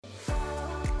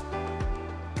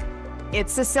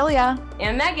It's Cecilia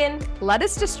and Megan. Let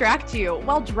us distract you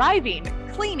while driving,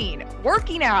 cleaning,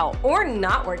 working out, or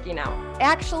not working out.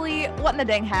 Actually, what in the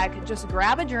dang heck? Just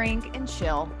grab a drink and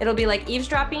chill. It'll be like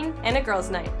eavesdropping and a girls'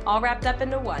 night, all wrapped up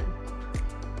into one.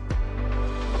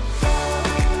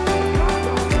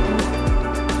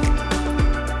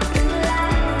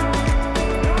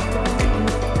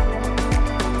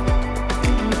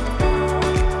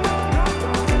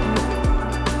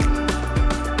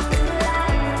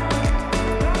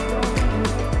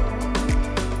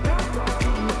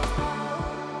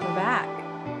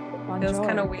 It was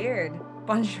kind of weird.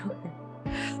 Bonjour.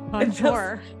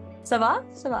 Bonjour. Ça va?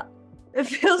 Ça va. It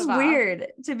feels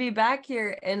weird to be back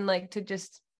here and like to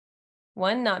just,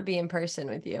 one, not be in person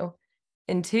with you,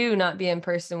 and two, not be in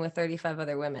person with 35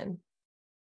 other women.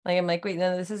 Like, I'm like, wait,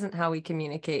 no, this isn't how we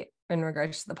communicate in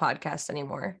regards to the podcast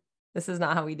anymore. This is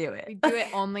not how we do it. We do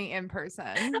it only in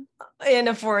person. In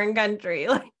a foreign country.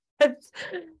 Like, it's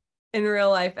in real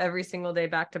life every single day,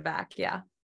 back to back. Yeah.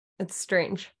 It's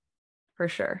strange. For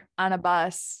sure. On a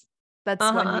bus. That's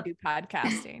when we do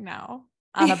podcasting now.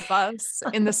 On a bus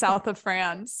in the south of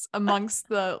France amongst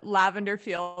the lavender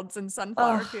fields and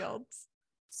sunflower fields.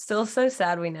 Still so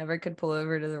sad we never could pull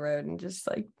over to the road and just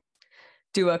like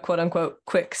do a quote unquote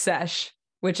quick sesh,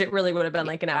 which it really would have been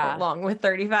like an hour long with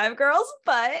 35 girls,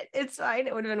 but it's fine.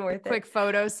 It would have been worth it. Quick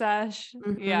photo sesh.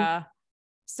 Mm-hmm. Yeah.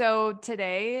 So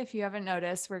today, if you haven't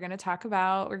noticed, we're going to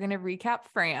recap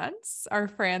France, our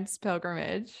France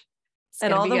pilgrimage.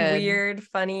 And all the weird,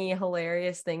 funny,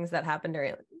 hilarious things that happened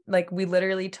during, like, we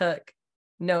literally took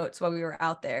notes while we were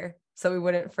out there so we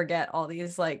wouldn't forget all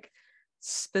these like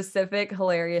specific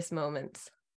hilarious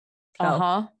moments.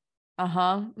 No,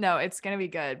 it's gonna be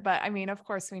good. But I mean, of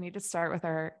course, we need to start with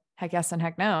our heck yes and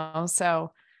heck no.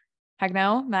 So heck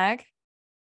no, Meg?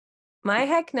 My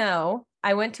heck no.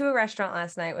 I went to a restaurant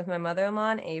last night with my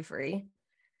mother-in-law and Avery.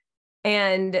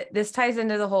 And this ties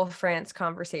into the whole France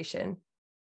conversation.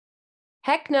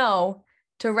 Heck no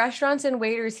to restaurants and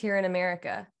waiters here in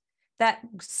America that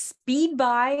speed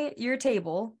by your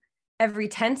table every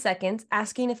 10 seconds,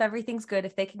 asking if everything's good,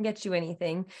 if they can get you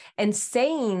anything, and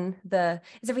saying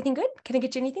is everything good? Can I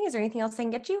get you anything? Is there anything else I can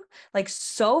get you? Like,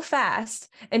 so fast,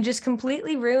 and just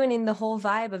completely ruining the whole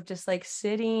vibe of just like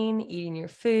sitting, eating your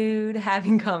food,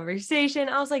 having conversation.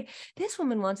 I was like, this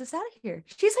woman wants us out of here.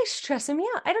 She's like stressing me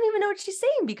out. I don't even know what she's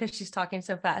saying because she's talking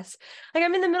so fast. Like,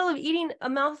 I'm in the middle of eating a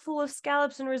mouthful of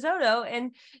scallops and risotto,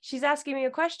 and she's asking me a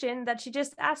question that she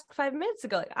just asked 5 minutes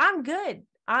ago. Like, I'm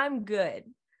good.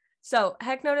 So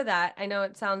heck no to that. I know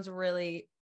it sounds really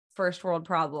first world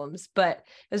problems, but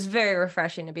it was very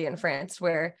refreshing to be in France,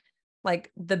 where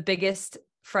like the biggest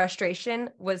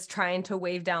frustration was trying to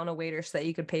wave down a waiter so that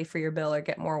you could pay for your bill or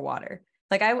get more water.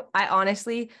 Like, I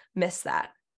honestly miss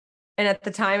that. And at the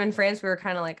time in France, we were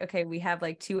kind of like, okay, we have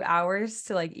like 2 hours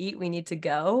to like eat. We need to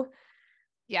go.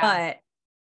 Yeah. But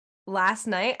last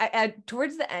night, I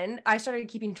towards the end, I started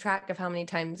keeping track of how many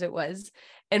times it was.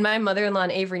 And my mother-in-law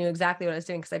and Avery knew exactly what I was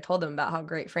doing because I told them about how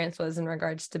great France was in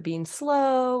regards to being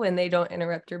slow and they don't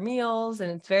interrupt your meals.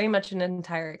 And it's very much an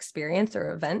entire experience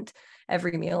or event.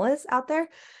 Every meal is out there.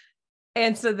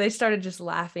 And so they started just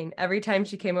laughing. Every time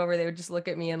she came over, they would just look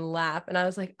at me and laugh. And I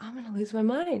was like, I'm going to lose my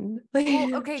mind. Like,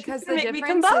 well, okay, because the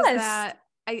difference is that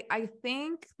I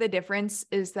think the difference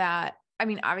is that, I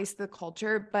mean, obviously the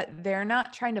culture, but they're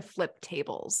not trying to flip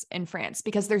tables in France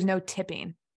because there's no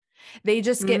tipping. They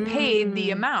just get paid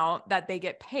the amount that they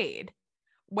get paid,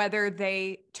 whether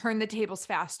they turn the tables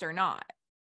fast or not.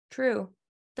 True.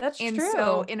 That's true.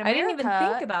 So in America, I didn't even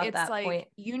think about it's that like, point.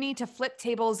 You need to flip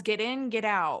tables, get in, get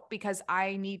out, because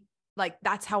I need, like,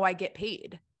 that's how I get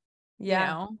paid. Yeah. You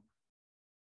know?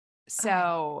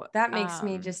 So that makes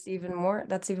me just even more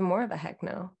of a heck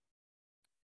no.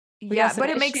 Yeah,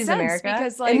 but it makes sense America.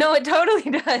 Because like, no, it totally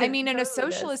does. I mean, in a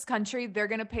socialist country, they're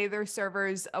going to pay their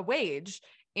servers a wage.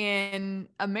 In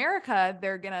America,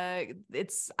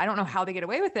 I don't know how they get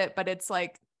away with it, but it's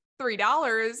like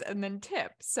 $3 and then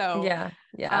tip. So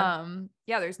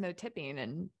there's no tipping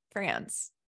in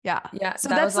France. Yeah. So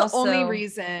that's the only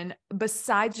reason,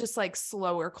 besides just like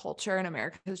slower culture in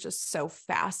America is just so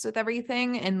fast with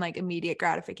everything and like immediate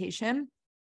gratification,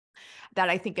 that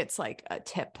I think it's like a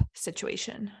tip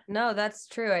situation. No, that's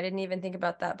true. I didn't even think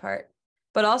about that part.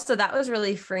 But also that was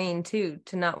really freeing too,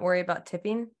 to not worry about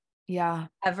tipping. Yeah.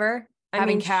 Ever.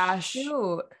 Having cash.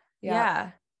 Shoot.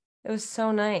 Yeah. It was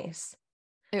so nice.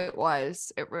 It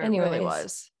was. It really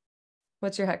was.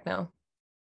 What's your heck no?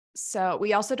 So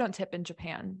we also don't tip in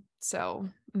Japan. So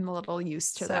I'm a little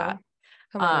used to that.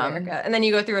 Come on, America. And then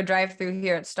you go through a drive-through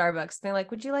here at Starbucks. And they're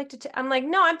like, would you like to I'm like,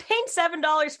 no, I'm paying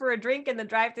 $7 for a drink in the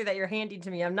drive-through that you're handing to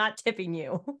me. I'm not tipping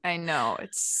you. I know,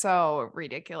 it's so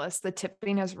ridiculous. The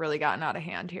tipping has really gotten out of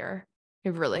hand here.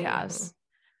 It really has.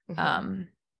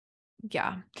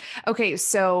 Yeah. Okay.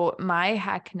 So my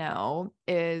heck no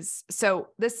is, so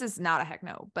this is not a heck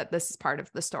no, but this is part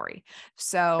of the story.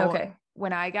 So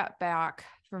when I got back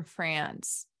from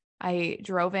France, I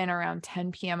drove in around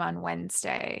 10 p.m. on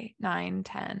Wednesday,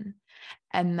 9:10.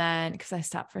 And then, cause I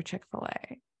stopped for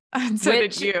Chick-fil-A. And so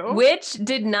did you. Which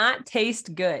did not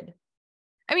taste good.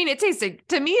 I mean, it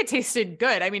tasted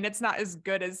good. I mean, it's not as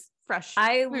good as fresh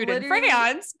food in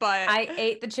France, but I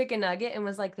ate the chicken nugget and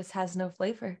was like, this has no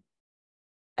flavor.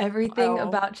 Everything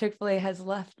about Chick-fil-A has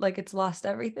left, like it's lost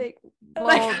everything.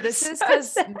 Well, this is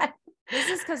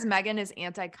because Megan is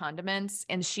anti-condiments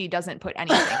and she doesn't put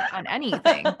anything on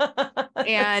anything.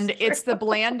 And it's the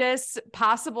blandest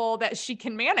possible that she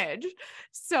can manage.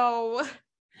 So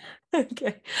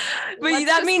okay. But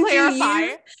that means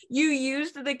you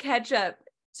used the ketchup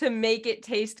to make it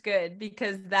taste good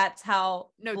because that's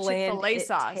how Chick-fil-A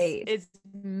sauce is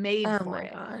made for it. Oh my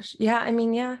gosh. Yeah. I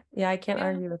mean, yeah, I can't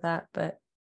argue with that, but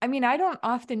I mean, I don't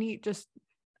often eat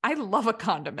I love a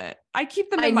condiment. I keep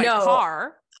them in my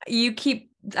car. You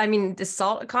keep, the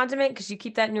salt condiment because you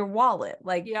keep that in your wallet.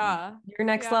 Like, you're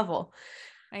next level.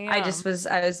 I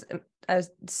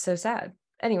was so sad.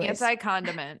 Anyways.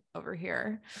 Anti-condiment over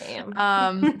here.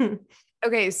 Damn.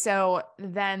 Okay. So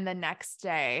then the next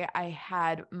day I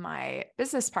had my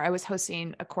business part. I was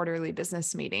hosting a quarterly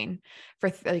business meeting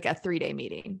for like a 3-day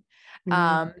meeting.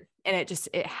 And it just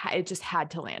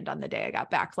had to land on the day I got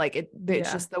back. Like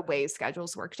it's just the way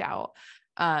schedules worked out.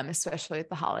 Especially with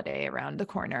the holiday around the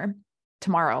corner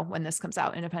tomorrow when this comes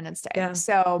out, Independence Day. Yeah.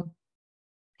 So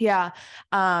yeah.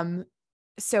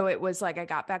 So it was like, I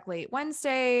got back late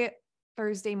Wednesday,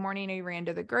 Thursday morning, I ran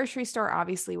to the grocery store,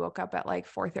 obviously woke up at like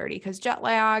 4:30 because jet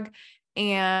lag.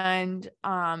 And,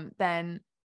 then,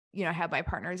 I had my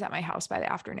partners at my house by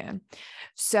the afternoon.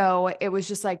 So it was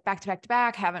just like back to back to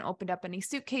back, haven't opened up any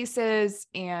suitcases.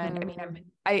 And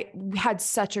I had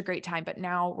such a great time, but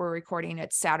now we're recording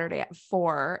it Saturday at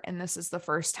 4. And this is the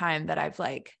first time that I've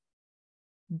like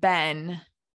been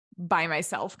by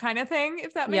myself kind of thing,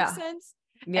 if that makes sense.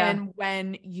 Yeah. And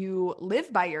when you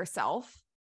live by yourself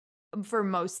for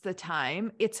most of the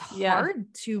time, it's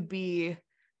hard to be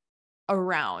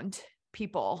around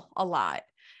people a lot.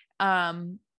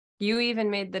 You even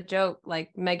made the joke,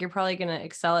 like, Meg, you're probably going to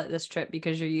excel at this trip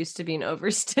because you're used to being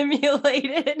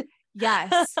overstimulated.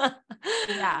 Yes.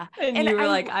 Yeah. And you were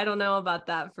like, I don't know about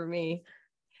that for me.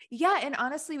 Yeah. And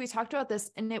honestly, we talked about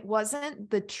this and it wasn't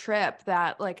the trip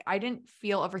that like, I didn't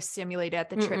feel overstimulated at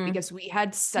the trip because we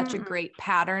had such a great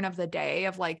pattern of the day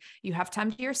of like, you have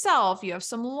time to yourself, you have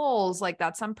some lulls, like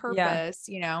that's on purpose,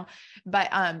 but,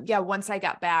 once I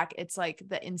got back, it's like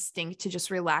the instinct to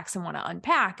just relax and want to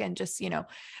unpack and just,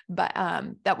 but,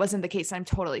 that wasn't the case. I'm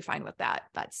totally fine with that.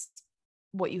 That's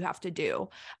what you have to do.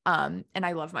 And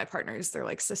I love my partners. They're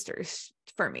like sisters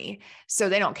for me, so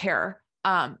they don't care.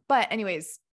 But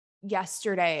anyways,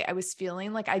 yesterday I was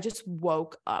feeling like I just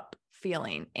woke up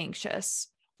feeling anxious.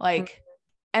 Like,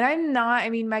 and I'm not,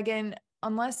 Megan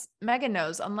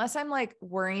knows, unless I'm like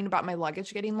worrying about my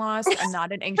luggage getting lost, I'm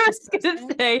not an anxious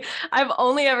person. I've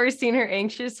only ever seen her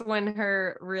anxious when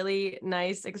her really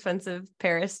nice, expensive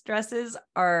Paris dresses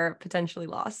are potentially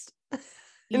lost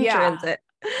in transit.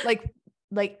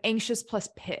 Like anxious plus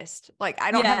pissed. Like I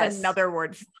don't have another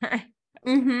word for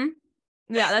it.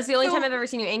 Yeah, that's the only time I've ever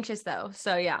seen you anxious though.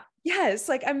 So yeah. Yes.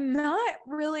 Like I'm not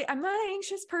an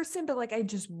anxious person, but like I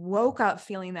just woke up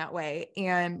feeling that way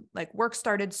and like work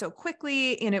started so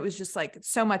quickly and it was just like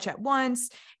so much at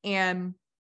once. And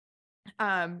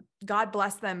God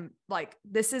bless them. Like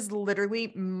this is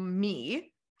literally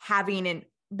me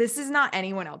this is not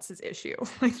anyone else's issue,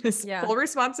 like this full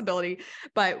responsibility.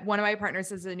 But one of my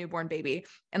partners is a newborn baby.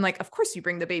 And like, of course you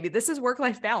bring the baby. This is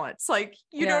work-life balance. Like,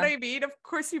 you know what I mean? Of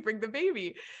course you bring the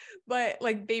baby, but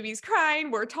like baby's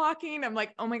crying, we're talking. I'm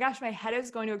like, oh my gosh, my head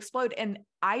is going to explode. And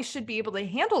I should be able to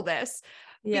handle this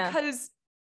because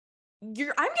I'm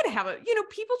going to have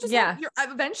people just,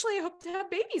 eventually I hope to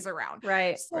have babies around.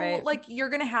 Right. So like, you're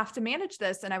going to have to manage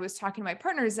this. And I was talking to my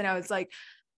partners and I was like,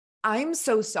 I'm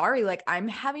so sorry. Like I'm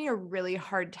having a really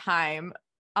hard time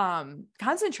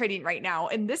concentrating right now.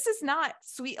 And this is not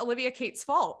sweet Olivia Kate's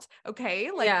fault. Okay.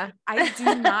 Like I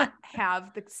do not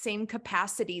have the same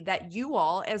capacity that you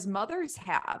all as mothers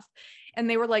have. And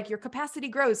they were like, your capacity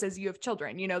grows as you have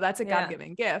children, that's a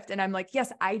God-given gift. And I'm like,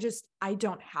 yes, I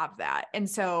don't have that. And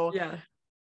so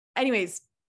anyways,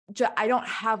 I don't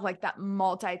have like that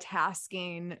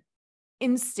multitasking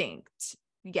instinct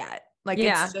yet. Like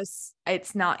Yeah. it's just,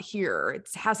 it's not here. It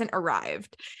hasn't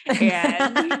arrived.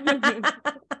 And the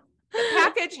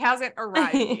package hasn't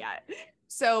arrived yet.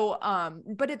 So,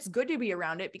 but it's good to be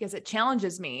around it because it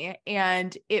challenges me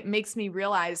and it makes me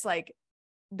realize like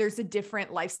there's a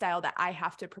different lifestyle that I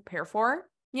have to prepare for,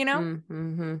 you know?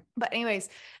 Mm-hmm. But anyways,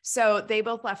 so they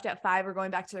both left at 5. We're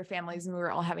going back to their families and we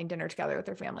were all having dinner together with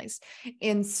their families.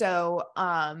 And so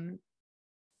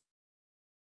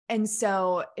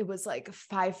it was like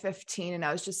 5:15 and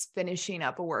I was just finishing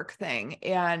up a work thing.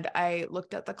 And I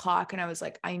looked at the clock and I was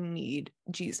like, I need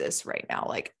Jesus right now.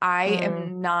 Like I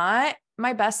am not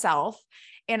my best self.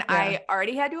 And I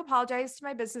already had to apologize to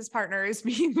my business partners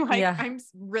being like,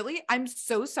 I'm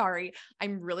so sorry.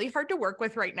 I'm really hard to work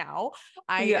with right now.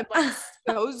 I am like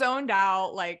so zoned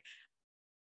out. Like,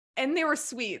 and they were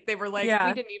sweet. They were like,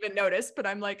 we didn't even notice, but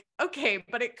I'm like, okay,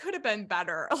 but it could have been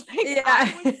better. Like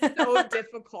I was so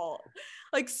difficult,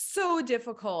 like so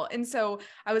difficult. And so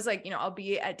I was like, I'll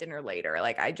be at dinner later.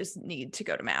 Like I just need to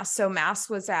go to mass. So mass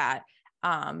was at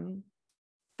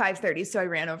 5:30. So I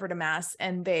ran over to mass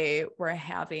and they were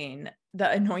having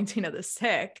the anointing of the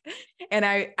sick. And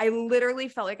I literally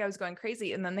felt like I was going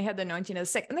crazy. And then they had the anointing of the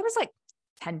sick and there was like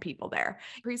 10 people there.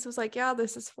 The priest was like, yeah,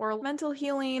 this is for mental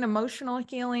healing, emotional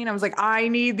healing. I was like, I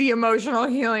need the emotional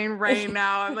healing right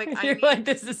now. I'm like,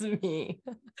 this is me.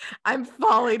 I'm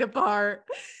falling apart.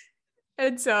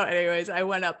 And so anyways, I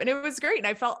went up and it was great. And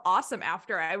I felt awesome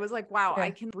after. I was like, wow, I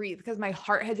can breathe because my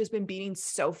heart had just been beating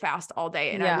so fast all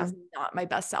day and I was not my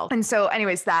best self. And so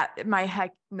anyways, that my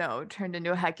heck no turned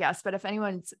into a heck yes. But if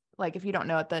anyone's like, if you don't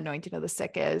know what the anointing of the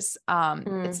sick is,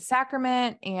 it's a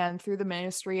sacrament and through the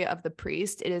ministry of the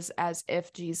priest, it is as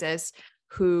if Jesus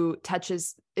who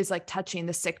is like touching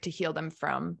the sick to heal them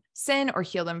from sin or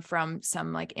heal them from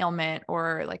some like ailment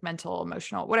or like mental,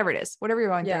 emotional, whatever it is, whatever you're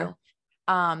going through.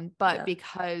 But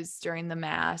because during the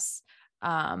mass,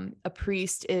 a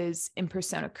priest is in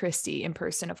persona Christi, in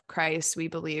person of Christ, we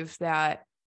believe that,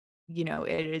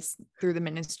 it is through the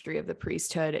ministry of the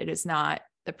priesthood. It is not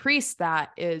the priest that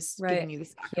is giving you the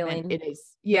sacrament. Healing. It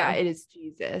is, it is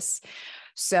Jesus.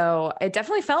 So it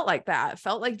definitely felt like that. It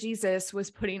felt like Jesus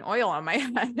was putting oil on my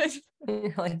head.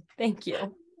 You're like, thank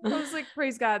you. I was like,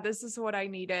 praise God, this is what I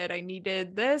needed. I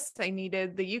needed this. I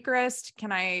needed the Eucharist.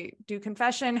 Can I do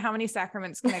confession? How many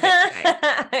sacraments can I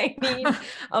get today? I need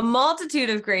a multitude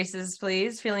of graces,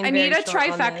 please. I need a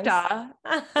trifecta.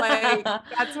 Like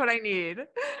that's what I need.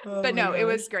 But no, it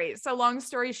was great. So long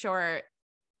story short,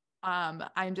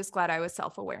 I'm just glad I was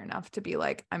self-aware enough to be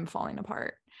like, I'm falling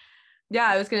apart. Yeah,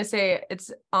 I was going to say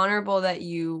it's honorable that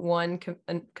you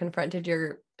confronted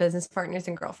your business partners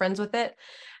and girlfriends with it.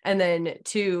 And then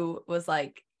 2 was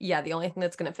like, yeah, the only thing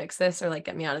that's going to fix this or like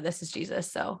get me out of this is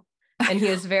Jesus. So, and he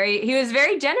was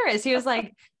very generous. He was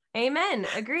like, amen.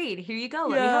 Agreed. Here you go.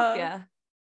 Let me help you.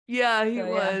 Yeah, he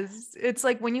was. It's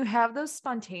like when you have those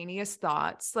spontaneous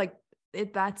thoughts, like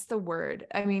that's the word.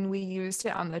 I mean, we used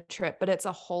it on the trip, but it's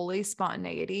a holy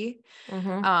spontaneity.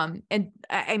 And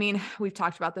I mean, we've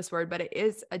talked about this word, but it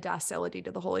is a docility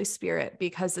to the Holy Spirit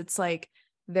because it's like,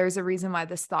 there's a reason why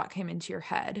this thought came into your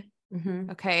head.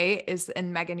 Okay.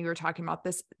 And Megan, you were talking about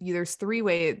this. There's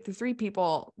 3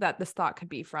 people that this thought could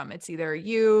be from. It's either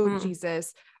you,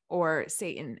 Jesus, or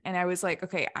Satan. And I was like,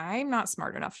 okay, I'm not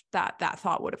smart enough that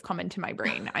thought would have come into my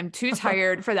brain. I'm too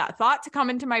tired for that thought to come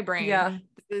into my brain.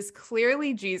 This is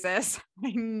clearly Jesus.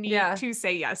 I need to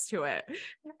say yes to it.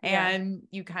 And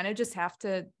you kind of just have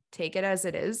to take it as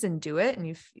it is and do it.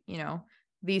 And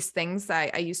these things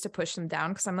I used to push them down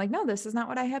because I'm like, no, this is not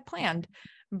what I had planned.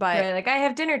 But like I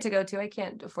have dinner to go to. I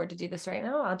can't afford to do this right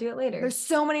now. I'll do it later. There's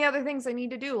so many other things I need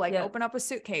to do, like open up a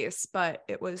suitcase, but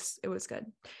it was good.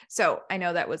 So I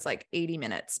know that was like 80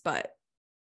 minutes, but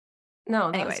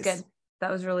no, that was good.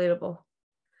 That was relatable.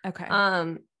 Okay.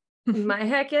 My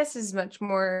heck yes is much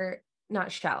more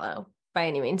not shallow by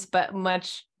any means, but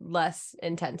much less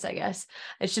intense, I guess.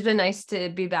 It's just been nice to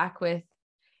be back with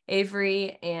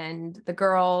Avery and the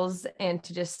girls and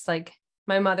to just like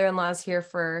my mother-in-law's here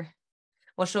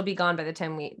she'll be gone by the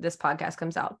time this podcast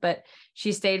comes out, but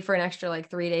she stayed for an extra like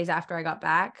 3 days after I got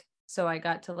back. So I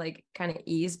got to like kind of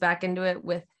ease back into it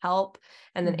with help.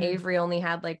 And then Avery only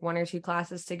had like 1 or 2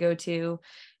 classes to go to.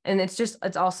 And it's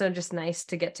also just nice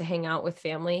to get to hang out with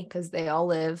family because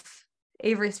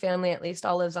Avery's family at least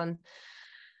all lives on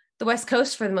the West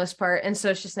Coast for the most part. And so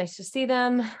it's just nice to see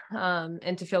them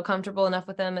and to feel comfortable enough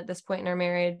with them at this point in our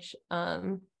marriage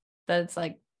that it's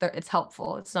like, it's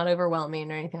helpful. It's not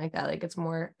overwhelming or anything like that. Like it's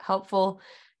more helpful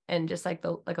and just like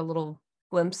a little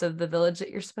glimpse of the village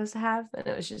that you're supposed to have. And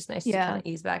it was just nice to kind of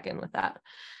ease back in with that.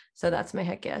 So that's my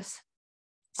heck yes.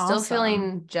 Still Awesome.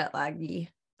 feeling jet laggy,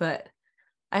 but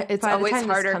It's by the always time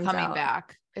this harder comes coming out,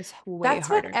 back. It's way that's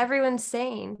what harder. everyone's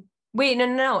saying. Wait,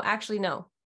 no. Actually, no.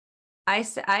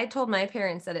 I told my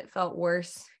parents that it felt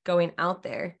worse going out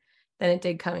there than it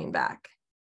did coming back.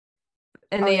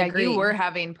 And Oh they yeah, you agreed. were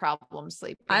having problems I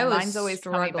sleeping. was Mine's always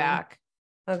coming struggling. back.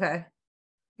 Okay.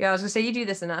 Yeah, I was gonna say you do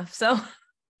this enough. So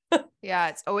Yeah,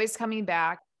 it's always coming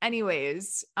back.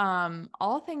 Anyways,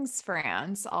 all things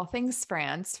France.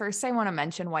 First, I want to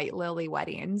mention White Lily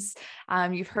Weddings.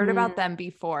 You've heard about Mm, them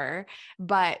before,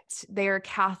 but they're a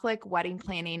Catholic wedding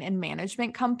planning and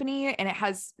management company. And it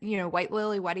has, White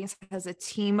Lily Weddings has a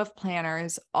team of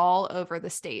planners all over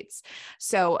the States.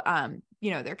 So,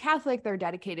 they're Catholic, they're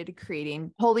dedicated to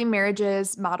creating holy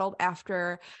marriages modeled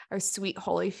after our sweet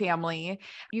Holy Family.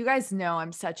 You guys know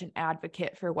I'm such an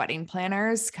advocate for wedding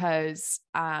planners because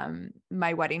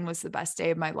my wedding was the best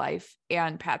day of my life.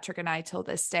 And Patrick and I, till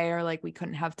this day, are like, we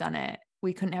couldn't have done it.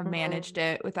 We couldn't have managed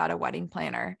it without a wedding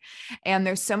planner. And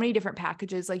there's so many different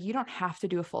packages. Like, you don't have to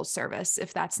do a full service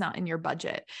if that's not in your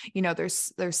budget.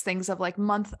 There's things of like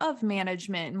month of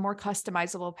management and more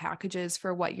customizable packages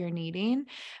for what you're needing.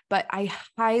 But I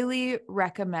highly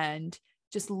recommend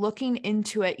just looking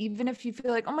into it, even if you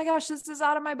feel like, oh my gosh, this is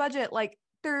out of my budget. Like,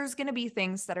 there's going to be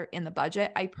things that are in the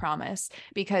budget, I promise,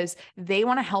 because they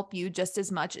want to help you just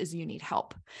as much as you need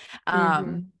help.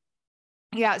 mm-hmm.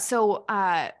 Yeah. So,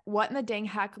 What in the Dang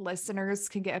Heck listeners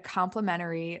can get a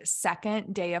complimentary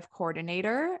second day of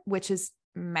coordinator, which is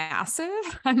massive.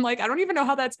 I'm like, I don't even know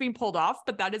how that's being pulled off,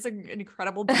 but that is an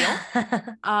incredible deal.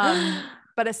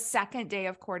 But a second day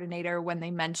of coordinator when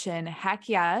they mention heck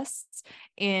yes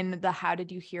in the how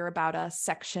did you hear about us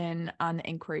section on the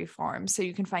inquiry form. So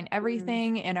you can find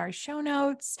everything in our show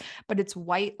notes, but it's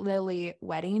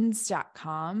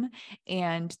whitelilyweddings.com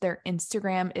and their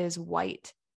Instagram is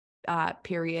white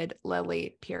period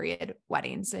lily period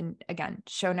weddings. And again,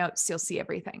 show notes, you'll see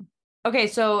everything. Okay,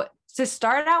 so to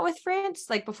start out with France,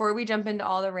 like before we jump into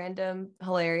all the random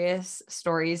hilarious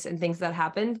stories and things that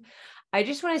happened, I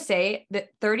just want to say that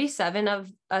 37 of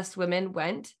us women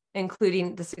went,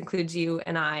 this includes you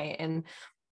and I and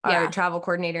our travel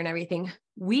coordinator and everything.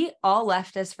 We all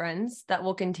left as friends that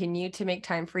will continue to make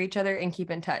time for each other and keep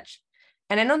in touch.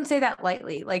 And I don't say that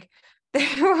lightly. Like,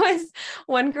 there was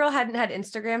one girl hadn't had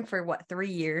Instagram for 3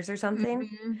 years or something.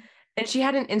 Mm-hmm. And she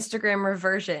had an Instagram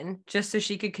reversion just so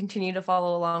she could continue to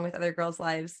follow along with other girls'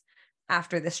 lives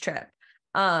after this trip.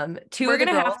 We're going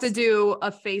to have to do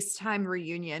a FaceTime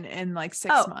reunion in like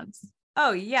 6 months.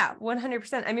 Oh yeah,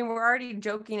 100%. I mean, we're already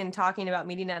joking and talking about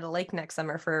meeting at a lake next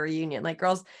summer for a reunion. Like,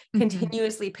 girls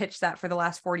continuously pitch that for the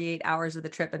last 48 hours of the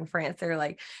trip in France. They're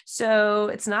like, so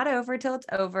it's not over till it's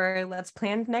over. Let's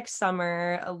plan next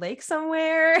summer, a lake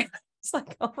somewhere. It's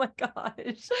like, oh my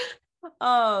gosh.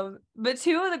 But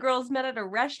two of the girls met at a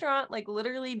restaurant, like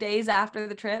literally days after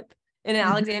the trip in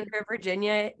Alexandria,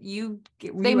 Virginia.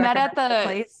 They met at the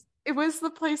place. It was the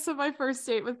place of my first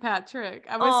date with Patrick.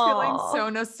 I was feeling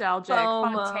so nostalgic.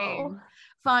 FOMO.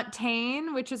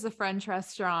 Fontaine, which is a French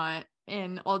restaurant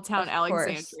in Old Town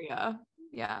Alexandria.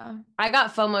 Yeah. I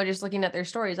got FOMO just looking at their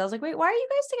stories. I was like, wait, why are you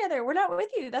guys together? We're not with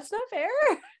you. That's not fair.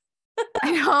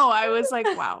 I know. I was like,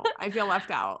 wow, I feel left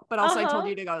out. But also I told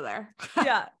you to go there.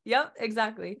 Yeah. Yep.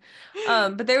 Exactly.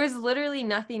 But there was literally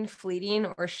nothing fleeting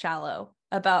or shallow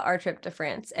about our trip to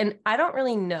France. And I don't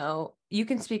really know. You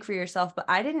can speak for yourself, but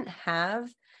I didn't have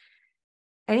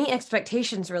any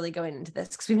expectations really going into this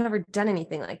because we've never done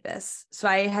anything like this. So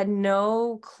I had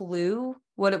no clue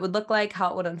what it would look like,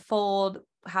 how it would unfold,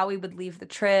 how we would leave the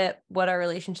trip, what our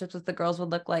relationships with the girls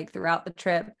would look like throughout the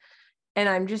trip. And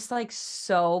I'm just like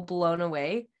so blown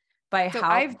away by how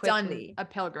I've quickly. done a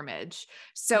pilgrimage.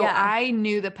 So I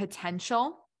knew the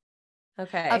potential of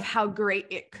how great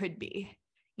it could be,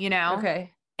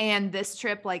 Okay. And this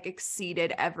trip like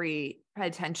exceeded every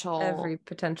potential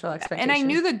expectation. And I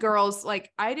knew the girls, like,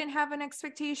 I didn't have an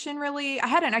expectation really. I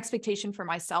had an expectation for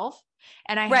myself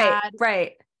and I had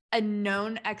a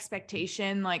known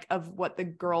expectation like of what the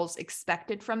girls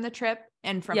expected from the trip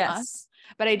and from us,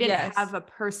 but I didn't have a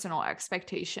personal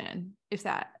expectation, if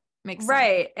that makes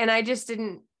sense. And I just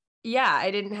didn't,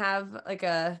 I didn't have like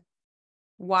a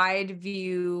wide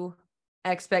view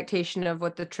expectation of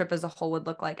what the trip as a whole would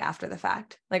look like after the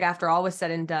fact. Like, after all was said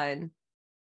and done,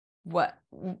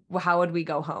 how would we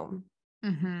go home?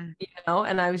 And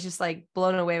I was just like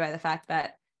blown away by the fact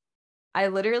that I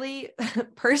literally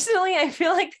personally, I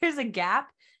feel like there's a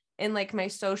gap in like my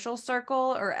social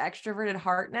circle or extroverted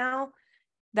heart now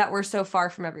that we're so far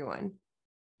from everyone.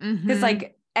 Because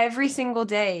like every single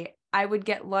day I would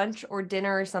get lunch or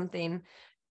dinner or something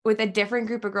with a different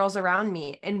group of girls around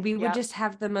me, and we would Yep. just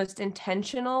have the most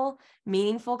intentional,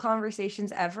 meaningful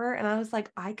conversations ever. And I was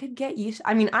like, I could get used.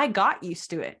 I mean, I got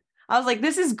used to it. I was like,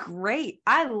 this is great.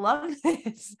 I love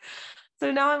this.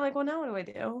 So now I'm like, well, now what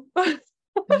do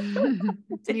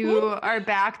I You do? are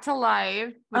back to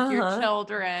life with your Uh-huh.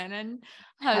 children and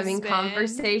Having husband.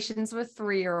 conversations with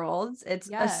 3-year-olds. It's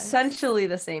Yes. essentially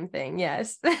the same thing.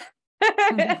 Yes.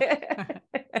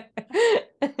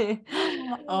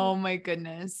 Oh my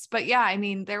goodness. But yeah, I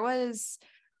mean, there was,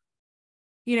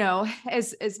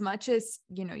 as much as,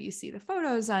 you see the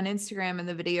photos on Instagram and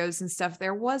the videos and stuff,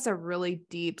 there was a really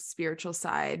deep spiritual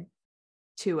side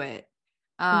to it.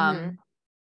 Hmm.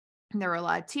 There were a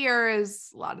lot of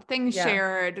tears, a lot of things Yeah.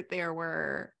 shared. There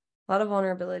were, A lot of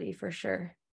vulnerability for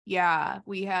sure. yeah,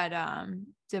 we had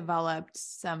developed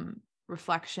some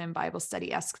reflection Bible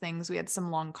study-esque things. We had some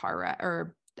long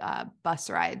or bus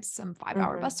rides, some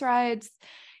 5-hour Hmm. bus rides,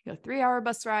 3-hour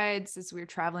bus rides as we were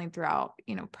traveling throughout,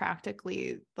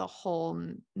 practically the whole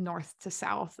north to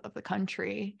south of the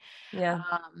country. Yeah.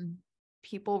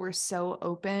 People were so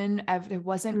open. There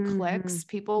wasn't Hmm. cliques.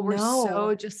 People were No.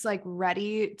 so just like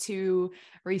ready to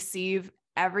receive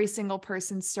every single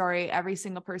person's story, every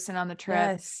single person on the trip.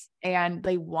 Yes. And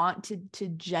they wanted to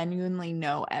genuinely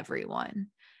know everyone. Um,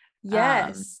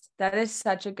 Yes. That is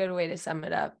such a good way to sum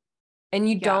it up. And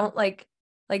you yeah, don't like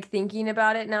thinking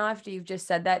about it now after you've just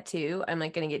said that too. I'm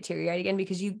like going to get teary-eyed again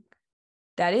because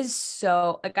that is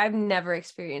so, like, I've never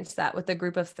experienced that with a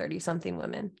group of 30 something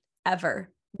women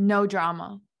ever. no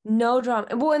drama. No drama.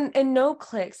 Well, and no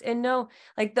clicks and no,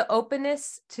 like the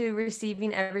openness to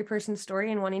receiving every person's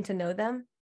story and wanting to know them.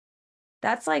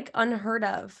 That's like unheard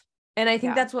of. And I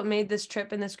think Yeah. that's what made this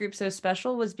trip and this group so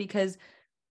special was because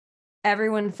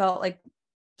everyone felt like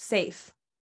safe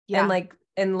and Yeah. like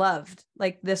and loved.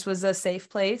 Like this was a safe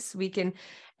place. And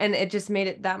it just made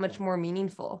it that much more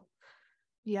meaningful.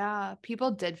 Yeah.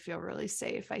 People did feel really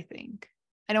safe, I think.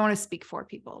 I don't want to speak for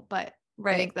people, but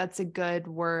I think Right. that's a good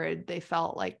word. They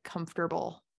felt like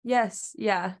comfortable. Yes.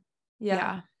 Yeah. Yeah.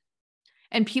 Yeah.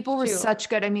 And people were Shoot. such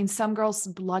good. I mean, some girls'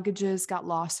 luggages got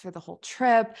lost for the whole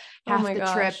trip. Oh Half my the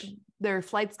trip, gosh. their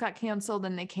flights got canceled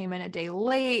and they came in a day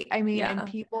late. I mean, and Yeah.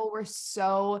 people were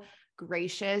so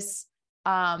gracious.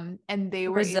 And they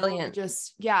were able to Resilient.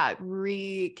 just, yeah,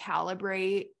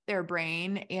 recalibrate their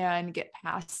brain and get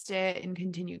past it and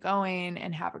continue going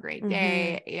and have a great Mm-hmm.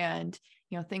 day. And,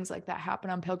 things like that happen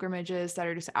on pilgrimages that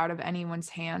are just out of anyone's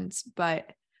hands.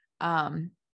 But,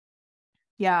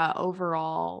 yeah,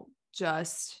 overall,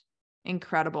 just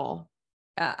incredible.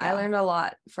 Yeah, I Yeah. learned a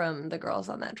lot from the girls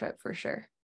on that trip for sure.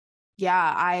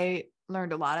 Yeah. I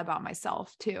learned a lot about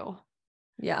myself too.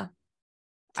 Yeah.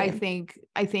 I Same. think,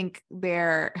 I think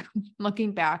they're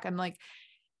looking back, I'm like,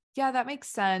 yeah, that makes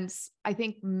sense. I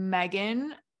think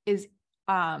Megan is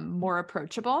more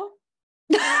approachable.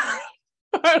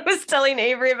 I was telling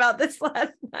Avery about this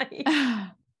last night.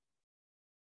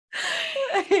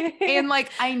 And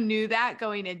like I knew that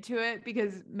going into it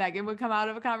because Megan would come out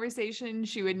of a conversation,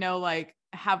 she would know like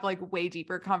have like way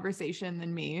deeper conversation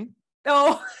than me.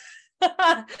 Oh.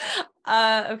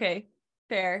 Okay.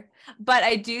 Fair. But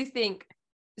I do think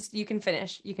you can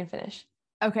finish. You can finish.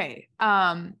 Okay.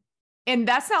 And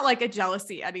that's not like a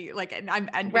jealousy, Eddie. Like, and I'm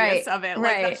envious Right. of it.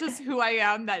 Like, that's Right. just who I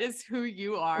am. That is who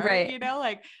you are, Right.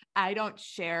 like I don't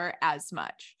share as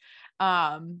much.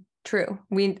 True.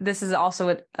 This is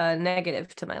also a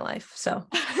negative to my life. So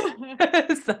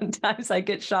sometimes I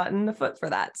get shot in the foot for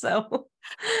that. So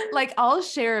like I'll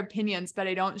share opinions, but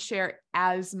I don't share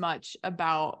as much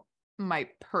about my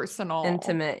personal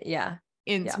intimate. Yeah.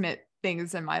 Yeah. intimate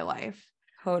things in my life.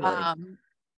 Totally. Um,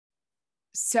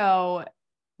 so,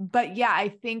 but yeah, I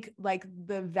think like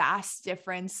the vast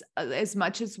difference, as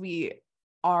much as we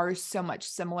are so much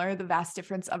similar, the vast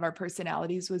difference of our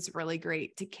personalities was really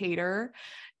great to cater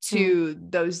Mm. to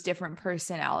those different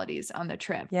personalities on the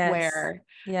trip Yes. where,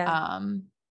 Yeah.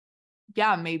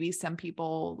 yeah, maybe some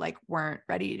people like weren't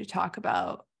ready to talk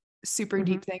about super Mm-hmm.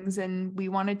 deep things and we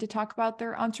wanted to talk about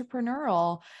their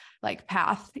entrepreneurial like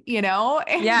path,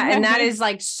 Yeah, and that is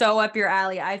like so up your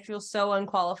alley. I feel so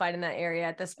unqualified in that area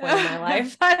at this point in my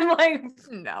life. I'm like,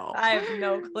 No. I have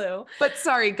no clue. But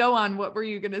sorry, go on. What were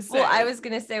you going to Well, I say? was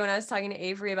gonna say when I was talking to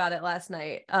Avery about it last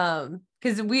night,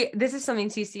 because this is something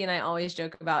CC and I always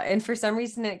joke about, and for some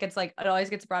reason it always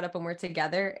gets brought up when we're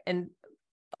together, and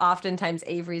oftentimes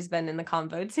Avery's been in the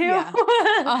convo too. Yeah.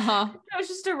 Uh-huh. It's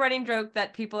just a running joke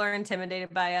that people are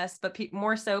intimidated by us, but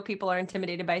more so people are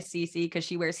intimidated by CC because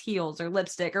she wears heels or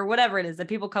lipstick or whatever it is that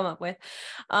people come up with.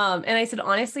 And I said,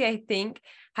 honestly, I think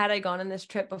had I gone on this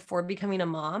trip before becoming a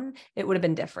mom, it would have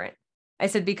been different. I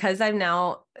said, because I'm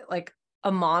now like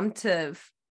a mom to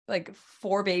like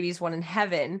 4 babies, one in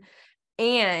heaven.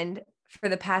 And for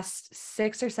the past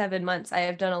 6 or 7 months, I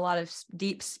have done a lot of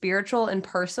deep spiritual and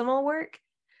personal work.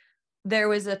 There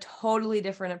was a totally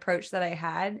different approach that I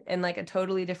had, and like a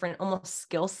totally different almost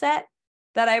skill set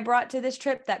that I brought to this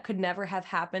trip that could never have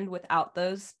happened without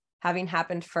those having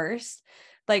happened first.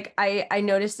 Like I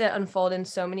noticed it unfold in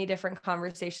so many different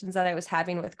conversations that I was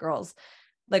having with girls,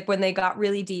 like when they got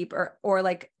really deep, or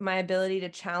like my ability to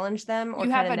challenge them or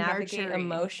kind of navigate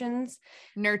emotions.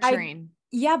 Nurturing.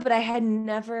 Yeah, but I had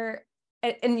never,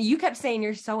 and you kept saying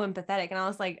you're so empathetic. And I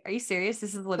was like, are you serious?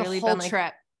 This has literally the whole been like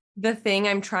trip. The thing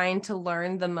I'm trying to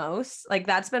learn the most. Like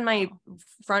that's been my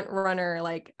front runner.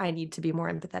 Like I need to be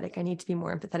more empathetic. I need to be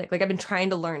more empathetic. Like I've been trying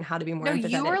to learn how to be more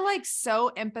empathetic. You were like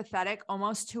so empathetic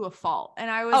almost to a fault.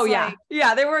 And I was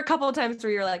yeah. There were a couple of times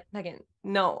where you're like, Megan,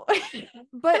 no.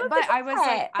 but I was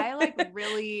like, I like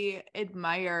really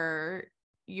admire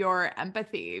your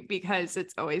empathy because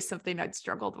it's always something I'd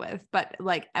struggled with, but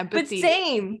like empathy. But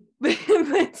same.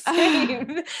 But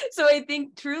same. So I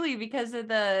think truly because of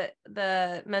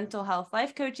the mental health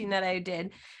life coaching that I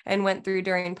did and went through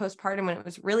during postpartum when it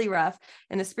was really rough,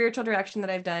 and the spiritual direction that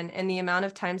I've done, and the amount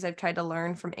of times I've tried to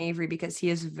learn from Avery, because he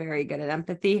is very good at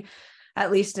empathy,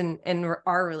 at least in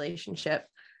our relationship.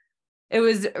 It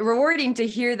was rewarding to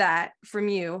hear that from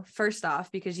you, first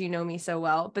off, because you know me so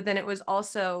well, but then it was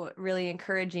also really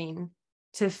encouraging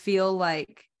to feel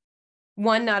like,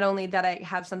 one, not only that I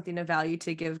have something of value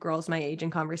to give girls my age in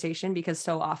conversation, because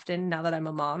so often now that I'm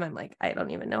a mom, I'm like, I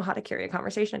don't even know how to carry a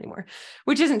conversation anymore,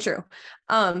 which isn't true.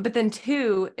 But then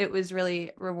 2, it was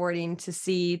really rewarding to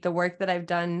see the work that I've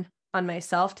done on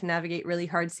myself to navigate really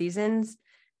hard seasons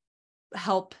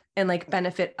help and like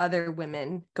benefit other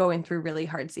women going through really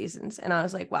hard seasons. And I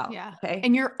was like, wow. Yeah. Okay.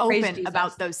 And you're open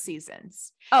about those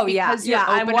seasons. Oh yeah. Yeah.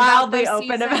 I'm wildly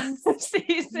open about those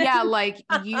seasons. Yeah. Like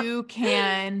you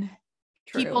can,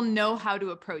 people know how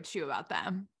to approach you about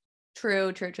them.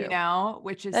 True. You know,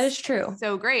 which is, that is true.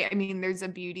 So great. I mean, there's a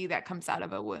beauty that comes out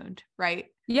of a wound, right?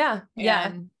 Yeah.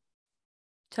 Yeah.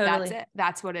 Totally. That's it.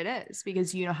 That's what it is,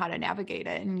 because you know how to navigate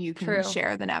it and you can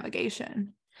share the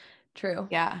navigation. True.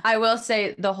 Yeah. I will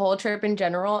say the whole trip in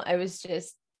general,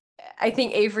 I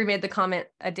think Avery made the comment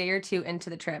a day or 2 into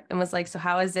the trip and was like, so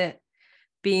how is it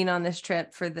being on this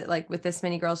trip for with this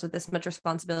many girls with this much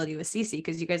responsibility with Cece?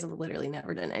 Because you guys have literally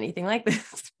never done anything like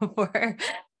this before.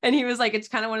 And he was like, it's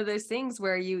kind of one of those things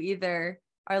where you either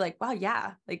are like, wow,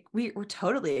 yeah, like we're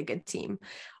totally a good team.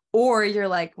 Or you're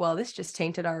like, well, this just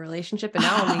tainted our relationship. And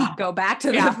now when we go back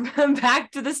to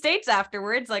back to the States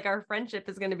afterwards, like our friendship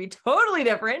is going to be totally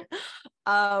different.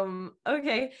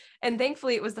 Okay. And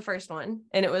thankfully it was the first one.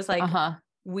 And it was like,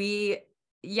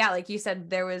 like you said,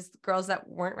 there was girls that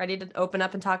weren't ready to open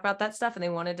up and talk about that stuff. And they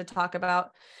wanted to talk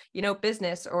about,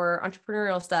 business or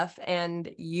entrepreneurial stuff.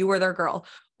 And you were their girl.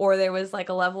 Or there was like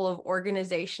a level of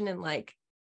organization and like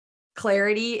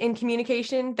clarity in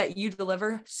communication that you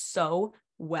deliver so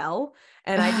well.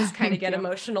 And I just kind of get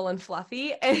emotional and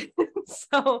fluffy. And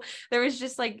so there was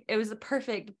just like, it was a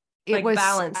perfect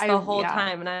balance the whole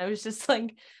time. And I was just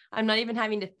like, I'm not even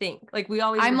having to think. Like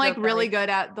I'm like really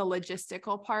good at the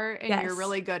logistical part, and you're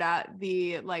really good at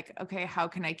the like, okay, how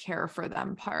can I care for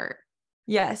them part?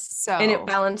 Yes. So, and it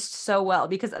balanced so well,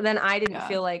 because then I didn't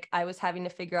feel like I was having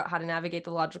to figure out how to navigate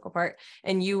the logical part.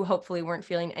 And you hopefully weren't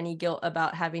feeling any guilt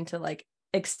about having to like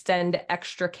extend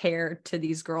extra care to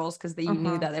these girls because you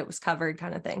knew that it was covered,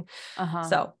 kind of thing.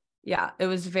 So yeah, it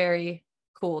was very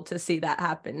cool to see that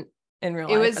happen in real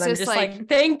life. It was and just I'm just like,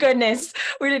 thank goodness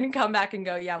we didn't come back and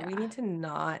go, we need to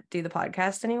not do the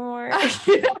podcast anymore.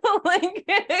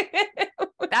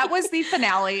 That was the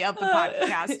finale of the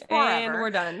podcast forever. And we're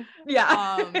done.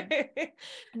 Yeah.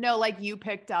 No, like you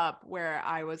picked up where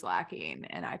I was lacking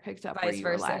and I picked up where you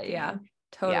were lacking. Yeah,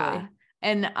 totally. Yeah.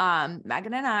 And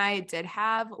Megan and I did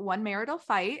have one marital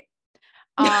fight.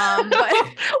 But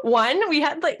one, we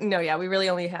had we really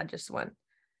only had just one.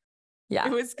 Yeah.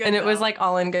 It was good. And it was like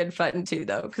all in good fun too,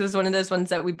 though, because it's one of those ones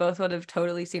that we both would have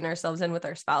totally seen ourselves in with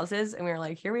our spouses. And we were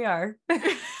like, here we are.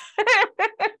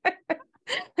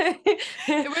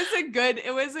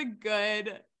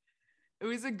 It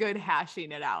was a good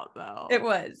hashing it out, though. It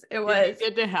was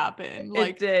good to happen.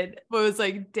 It did. It was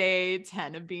like day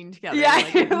 10 of being together. Yeah,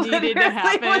 like it needed to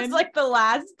happen. It was like the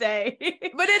last day.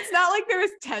 But it's not like there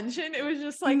was tension. It was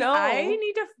just like, no. I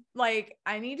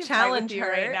need to challenge her you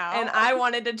right now. And I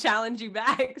wanted to challenge you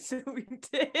back. So we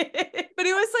did. But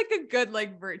it was like a good,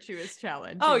 like virtuous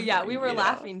challenge. Oh yeah. We were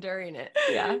laughing during it.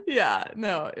 Yeah. Yeah.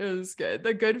 No, it was good.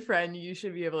 The good friend you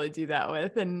should be able to do that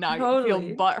with and not feel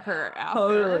butthurt after.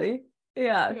 Totally.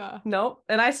 Yeah. Yeah. Nope.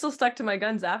 And I still stuck to my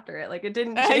guns after it. Like it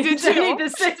didn't I did change any too.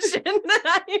 decision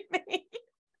that I made.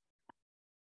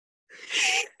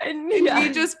 And And yeah.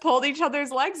 we just pulled each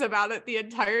other's legs about it the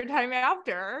entire time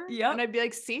after. Yep. And I'd be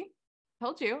like, see,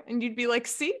 told you. And you'd be like,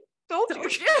 see, told you.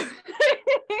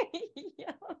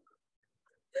 Yep.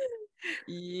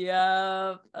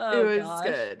 Yep. It Oh was gosh.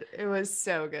 good. It was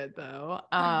so good though.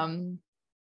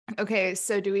 Okay,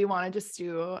 so do we want to just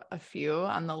do a few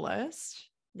on the list?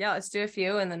 Yeah, let's do a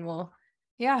few and then we'll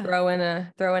Yeah, throw in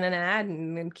an ad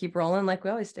and then keep rolling like we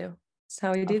always do. That's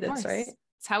how we do of this, course. right?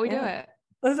 It's how we do Yeah. it.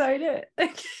 That's how we do it.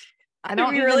 I Do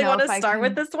don't we even really know want if to I start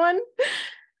with can. this one?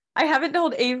 I haven't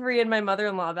told Avery and my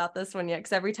mother-in-law about this one yet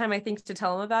because every time I think to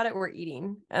tell them about it, we're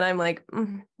eating. And I'm like,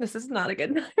 this is not a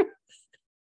good time.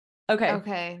 Okay.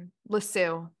 Okay,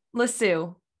 Lasso.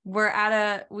 Lasso. We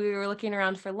were looking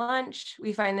around for lunch.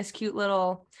 We find this cute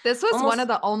little, This was one almost- of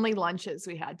the only lunches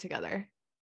we had together.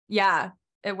 yeah,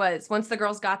 it was. Once the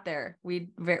girls got there, we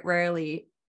rarely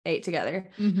ate together.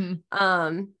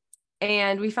 Mm-hmm.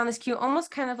 And we found this cute, almost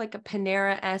kind of like a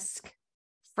Panera-esque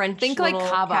French Think like little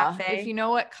Cava. cafe. If you know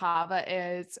what Cava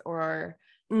is, or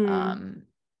yeah,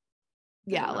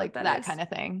 yeah, like that kind of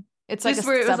thing. It's like just a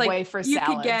where it was Subway like for you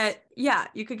salads.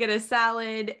 you could get a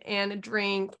salad and a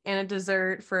drink and a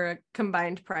dessert for a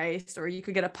combined price, or you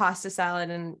could get a pasta salad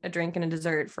and a drink and a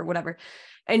dessert for whatever.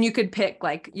 And you could pick,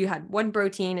 like, you had one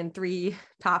protein and 3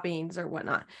 toppings or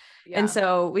whatnot. Yeah. And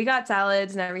so we got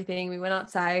salads and everything. We went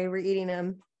outside, we're eating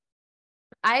them.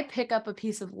 I pick up a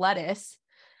piece of lettuce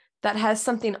that has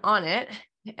something on it,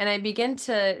 and I begin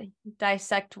to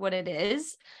dissect what it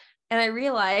is. And I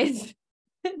realize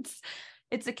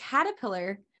it's a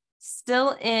caterpillar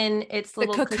still in its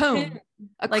little cocoon.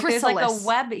 Like there's like a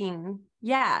webbing.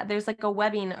 Yeah, there's like a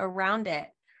webbing around it.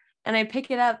 And I pick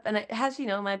it up and it has,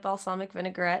 my balsamic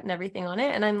vinaigrette and everything on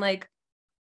it. And I'm like,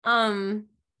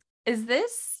 is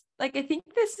this, like, I think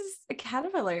this is a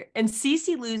caterpillar. And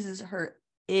Cece loses her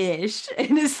ish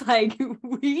and is like,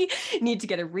 we need to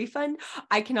get a refund.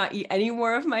 I cannot eat any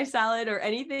more of my salad or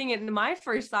anything. And my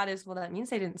first thought is, well, that means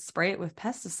they didn't spray it with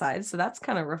pesticides, so that's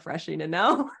kind of refreshing to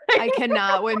know. I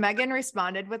cannot. When Megan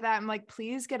responded with that, I'm like,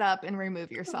 please get up and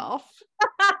remove yourself.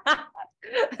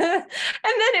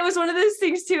 And then it was one of those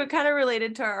things too, it kind of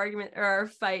related to our argument or our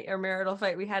fight, our marital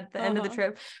fight we had at the end of the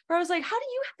trip, where I was like, how do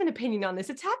you have an opinion on this?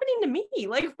 It's happening to me.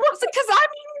 Like, what's it? Because I'm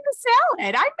eating the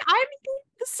salad. I'm eating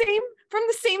the same from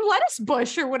the same lettuce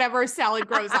bush or whatever salad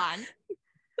grows on.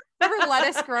 Whatever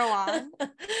lettuce grow on.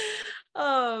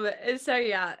 And so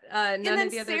yeah. And then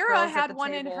the other Sarah girls had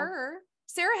one table. in her.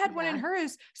 Sarah had one in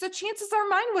hers. So chances are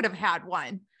mine would have had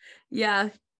one. Yeah.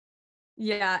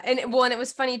 Yeah. And it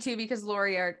was funny too, because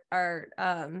Lori, our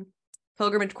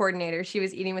pilgrimage coordinator, she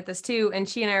was eating with us too. And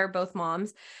she and I are both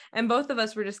moms. And both of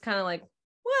us were just kind of like,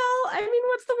 well, I mean,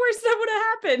 what's the worst that would have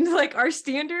happened? Like, our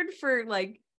standard for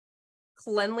like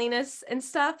cleanliness and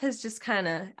stuff has just kind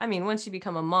of, I mean, once you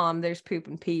become a mom, there's poop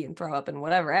and pee and throw up and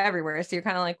whatever everywhere. So you're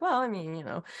kind of like, well, I mean,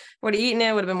 would have eaten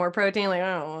it, would have been more protein, like,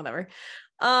 I don't know, whatever.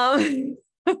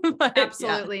 But,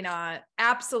 absolutely not.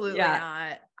 Absolutely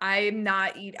not. I'm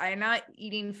not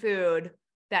eating food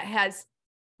that has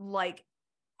like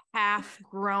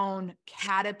half-grown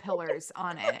caterpillars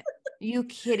on it. You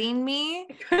kidding me?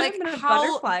 Like,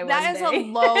 how that is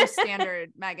a low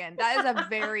standard, Megan. That is a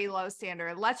very low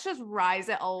standard. Let's just rise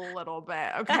it a little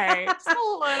bit. Okay. Just a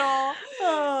little.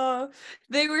 Oh,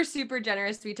 they were super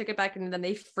generous. We took it back and then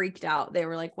they freaked out. They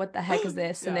were like, what the heck is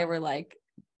this? And they were like,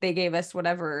 they gave us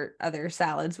whatever other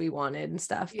salads we wanted and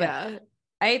stuff. But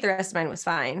I ate the rest of mine, was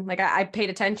fine. Like, I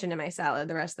paid attention to my salad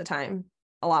the rest of the time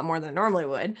a lot more than I normally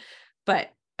would.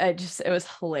 But it was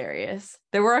hilarious.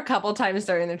 There were a couple times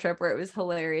during the trip where it was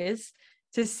hilarious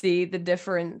to see the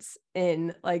difference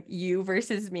in like you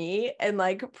versus me and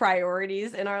like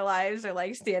priorities in our lives or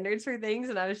like standards for things.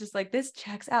 And I was just like, this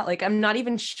checks out. Like, I'm not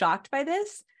even shocked by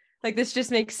this. Like, this just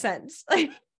makes sense.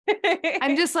 Like,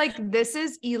 I'm just like, this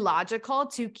is illogical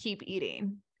to keep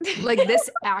eating. Like, this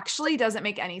actually doesn't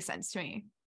make any sense to me.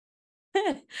 But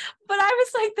I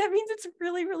was like, that means it's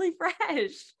really, really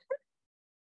fresh.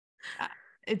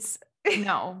 It's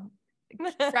no,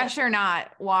 fresh or not,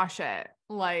 wash it,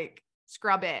 like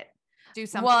scrub it, do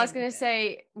something. Well, I was going to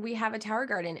say, we have a tower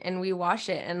garden and we wash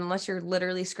it. And unless you're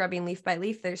literally scrubbing leaf by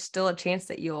leaf, there's still a chance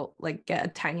that you'll like get a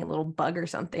tiny little bug or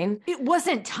something. It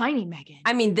wasn't tiny, Megan.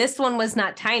 I mean, this one was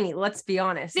not tiny. Let's be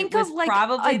honest. Think of like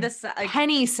probably the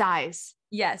penny size.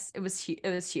 Yes, it was it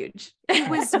was huge. It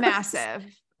was massive.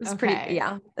 It was pretty.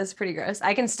 Yeah, it was pretty gross.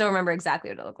 I can still remember exactly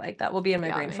what it looked like. That will be in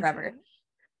my brain forever.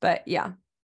 But yeah.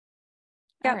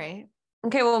 All right.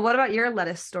 Okay. Well, what about your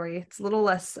lettuce story? It's a little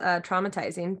less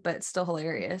traumatizing, but still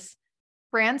hilarious.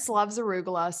 France loves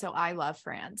arugula, so I love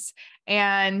France.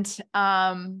 And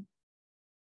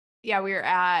yeah, we were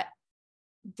at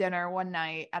dinner one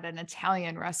night at an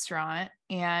Italian restaurant,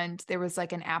 and there was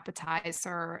like an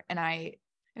appetizer. And I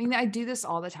mean, I do this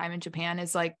all the time in Japan,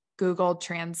 is like Google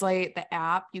Translate, the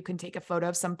app. You can take a photo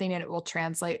of something and it will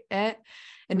translate it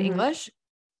in English.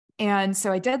 And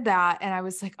so I did that, and I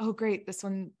was like, oh, great. This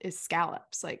one is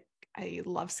scallops. Like, I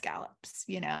love scallops,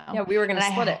 you know? Yeah, we were going to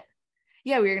split it.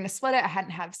 Yeah, we were going to split it.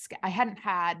 I hadn't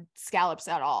had scallops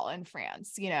at all in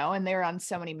France, you know, and they were on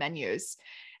so many menus.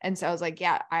 And so I was like,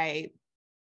 yeah,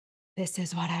 this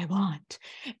is what I want.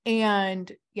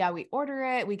 And yeah, we order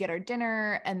it, we get our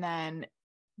dinner, and then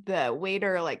the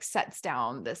waiter like sets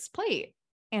down this plate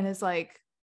and is like,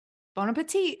 bon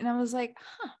appetit. And I was like,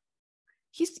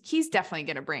 he's definitely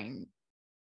going to bring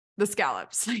the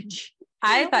scallops. Like,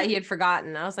 I thought he had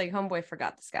forgotten. I was like, homeboy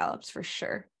forgot the scallops for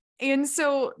sure. And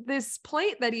so this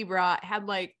plate that he brought had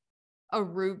like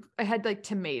it had like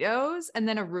tomatoes and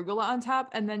then arugula on top,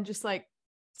 and then just like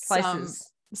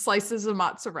slices of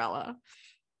mozzarella.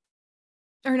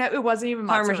 Or no, it wasn't even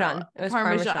mozzarella. Parmesan. It was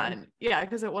Parmesan. Yeah,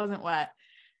 because it wasn't wet.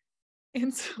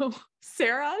 And so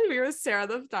we were with Sarah,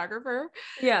 the photographer.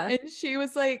 Yeah. And she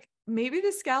was like, maybe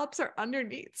the scallops are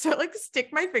underneath. So I like stick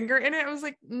my finger in it. I was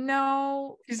like,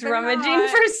 no. She's rummaging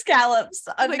for scallops.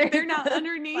 Like, they're not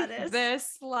underneath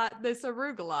this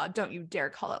arugula. Don't you dare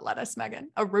call it lettuce, Megan.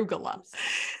 Arugula.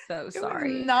 So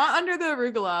sorry. Not under the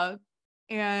arugula.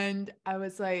 And I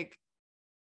was like,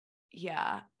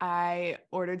 yeah, I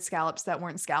ordered scallops that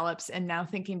weren't scallops. And now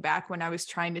thinking back, when I was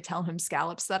trying to tell him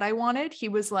scallops that I wanted, he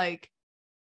was like,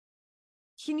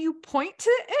 can you point to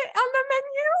it on the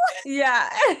menu? Yeah.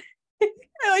 I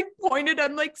like pointed,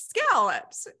 I'm like,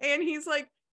 scallops. And he's like,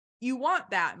 you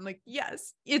want that? I'm like,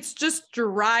 yes, it's just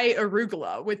dry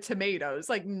arugula with tomatoes,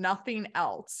 like nothing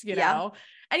else, you know?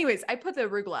 Anyways, I put the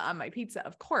arugula on my pizza,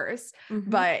 of course,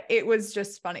 but it was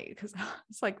just funny because I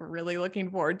was like really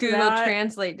looking forward to Google that.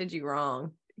 Translate did you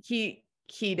wrong. He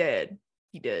did.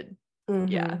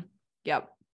 Yeah. Yep.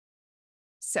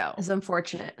 So it's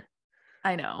unfortunate.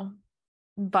 I know.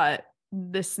 But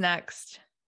this next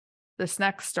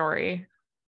story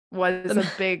was a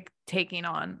big taking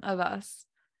on of us.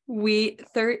 No,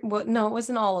 it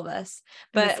wasn't all of us,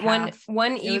 but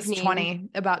one evening,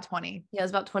 about 20. Yeah, it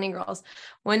was about 20 girls.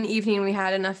 One evening we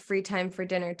had enough free time for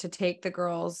dinner to take the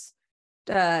girls.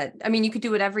 I mean, you could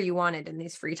do whatever you wanted in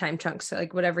these free time chunks. So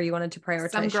like whatever you wanted to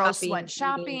prioritize. Some girls went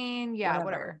shopping. Yeah,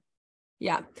 whatever.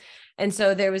 Yeah. And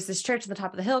so there was this church at the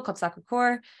top of the hill called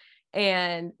Sacre-Cœur,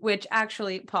 and which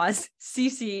actually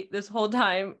Cece this whole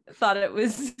time thought it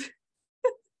was.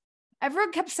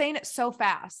 Everyone kept saying it so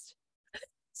fast.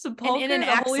 Sepulchre, in an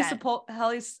accent. Holy Sepulchre.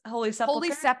 Holy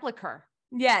Sepulchre.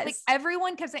 Yes. Like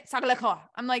everyone kept saying Sacre-Cœur.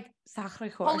 I'm like,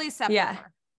 Sacre-Cœur. Holy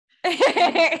Sepulchre.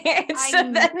 Yeah.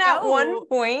 So then at one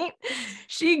point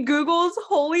she Googles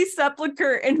Holy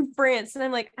Sepulchre in France, and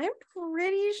I'm like, I'm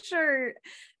pretty sure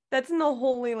that's in the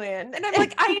Holy Land. And I'm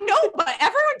like, I know, but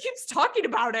everyone keeps talking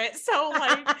about it. So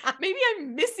like, maybe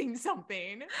I'm missing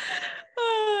something.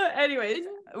 Anyways,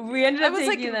 we ended up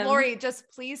taking them. Lori, just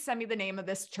please send me the name of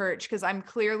this church, because I'm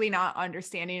clearly not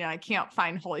understanding and I can't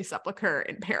find Holy Sepulchre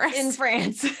in Paris. In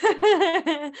France.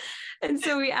 And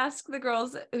so we asked the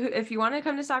girls, if you want to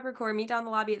come to Sacre-Cœur, meet down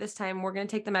the lobby at this time. We're going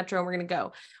to take the metro and we're going to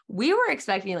go. We were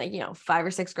expecting 5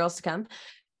 or 6 girls to come.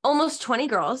 Almost 20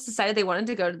 girls decided they wanted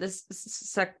to go to this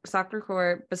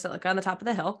Sacre-Cœur Basilica on the top of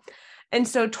the hill. And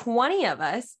so 20 of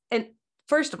us, and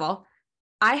first of all,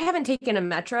 I haven't taken a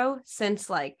metro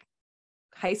since like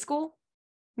high school,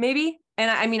 maybe. And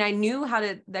I mean, I knew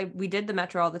we did the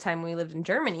metro all the time when we lived in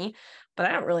Germany, but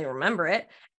I don't really remember it.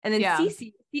 And then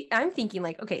Cece, I'm thinking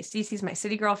like, okay, Cece's my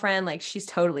city girlfriend. Like she's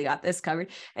totally got this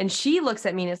covered. And she looks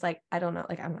at me and is like, I don't know.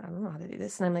 Like, I don't know how to do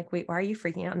this. And I'm like, wait, why are you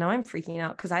freaking out? Now I'm freaking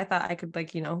out. Cause I thought I could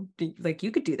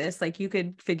you could do this. Like you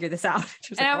could figure this out.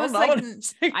 And I was like,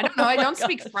 I don't know. I don't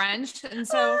speak French. And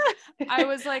so I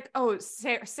was like, oh,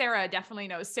 Sarah definitely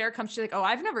knows. Sarah comes, she's like, oh,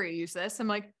 I've never used this. I'm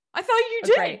like, I thought you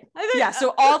did. Right. Yeah.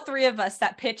 So all 3 of us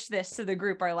that pitched this to the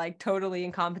group are like totally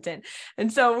incompetent.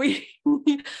 And so we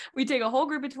take a whole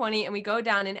group of 20 and we go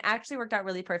down, and it actually worked out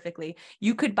really perfectly.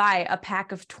 You could buy a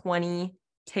pack of 20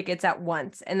 tickets at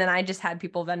once. And then I just had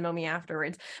people Venmo me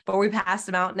afterwards, but we passed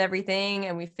them out and everything.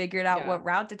 And we figured out what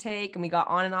route to take, and we got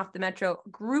on and off the metro.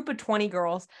 Group of 20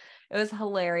 girls. It was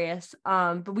hilarious.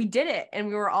 But we did it. And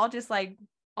we were all just like,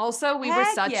 also, we were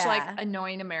such like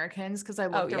annoying Americans, because I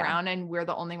looked around and we're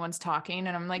the only ones talking,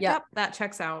 and I'm like, yep, that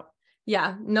checks out.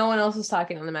 Yeah, no one else was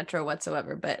talking on the metro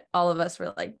whatsoever, but all of us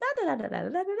were like, da, da, da, da, da,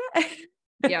 da, da.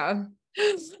 Yeah.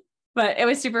 But it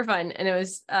was super fun. And it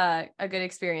was a good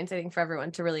experience, I think, for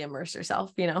everyone to really immerse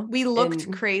yourself, We looked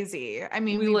and crazy. I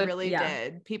mean, we really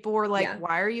did. People were like,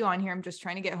 why are you on here? I'm just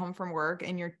trying to get home from work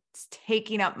and you're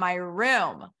taking up my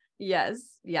room. Yes.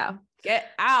 Yeah.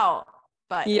 Get out.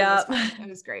 But it was fun. It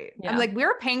was great. Yeah. I'm like,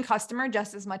 we're a paying customer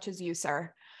just as much as you,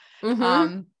 sir.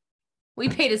 Mm-hmm. We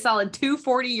paid a solid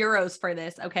 €240 for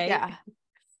this. Okay. Yeah.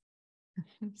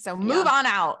 So move on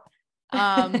out.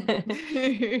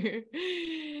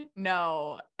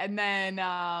 No. And then,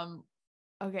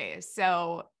 okay.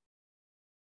 So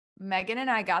Megan and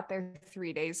I got there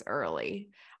 3 days early,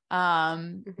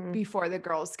 before the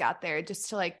girls got there, just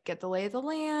to like get the lay of the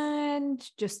land,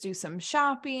 just do some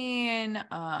shopping,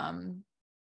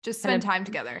 just spend time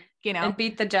together, and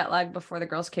beat the jet lag before the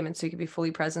girls came in so you could be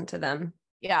fully present to them.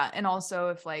 Yeah. And also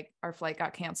if like our flight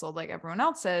got canceled, like everyone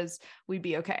else says, we'd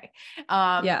be okay.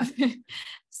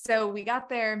 So we got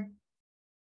there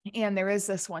and there is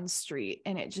this one street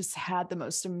and it just had the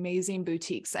most amazing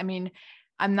boutiques. I mean,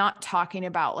 I'm not talking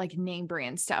about like name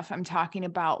brand stuff. I'm talking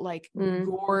about like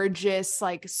gorgeous,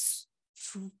 like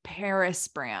Paris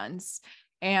brands.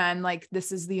 And like,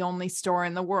 this is the only store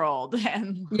in the world.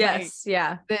 And yes.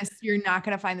 Yeah. You're not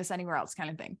going to find this anywhere else kind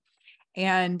of thing.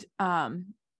 And,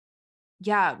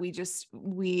 yeah,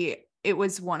 it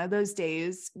was one of those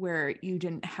days where you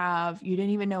didn't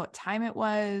even know what time it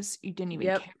was. You didn't even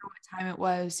care what time it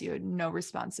was. You had no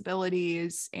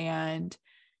responsibilities. And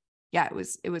yeah, it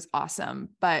was awesome.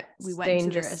 But we went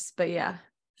dangerous, but yeah.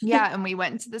 Yeah. And we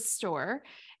went into the store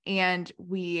and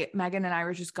Megan and I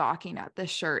were just gawking at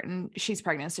this shirt, and she's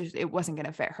pregnant, so it wasn't going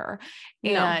to fit her.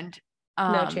 And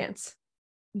no chance.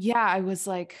 Yeah, I was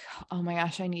like, oh my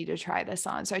gosh, I need to try this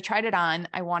on. So I tried it on.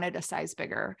 I wanted a size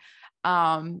bigger.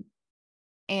 And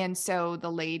so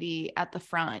the lady at the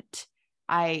front,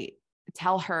 I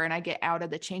tell her, and I get out of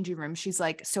the changing room. She's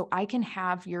like, so I can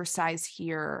have your size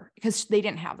here, because they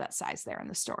didn't have that size there in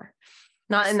the store.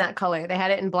 Not in that color. They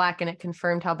had it in black and it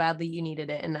confirmed how badly you needed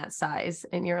it in that size.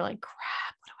 And you're like,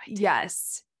 crap, what do I do?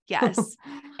 Yes.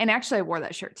 And actually I wore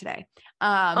that shirt today.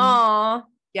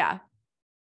 Yeah.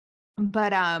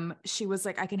 But she was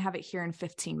like, I can have it here in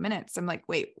 15 minutes. I'm like,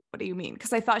 wait, what do you mean?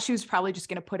 Because I thought she was probably just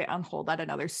going to put it on hold at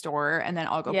another store and then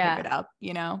I'll go pick it up,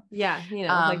 Yeah,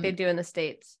 like they do in the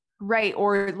States. Right.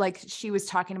 Or like she was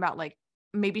talking about like,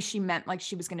 maybe she meant like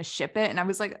she was going to ship it. And I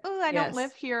was like, oh, I don't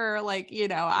live here. Like,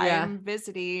 I'm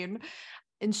visiting.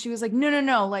 And she was like,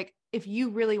 no. Like, if you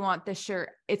really want this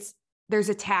shirt, there's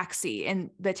a taxi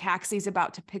and the taxi's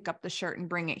about to pick up the shirt and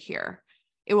bring it here.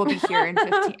 It will be here in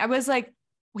 15. I was like,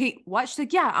 wait, what? She's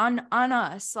like, yeah, on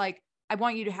us. Like, I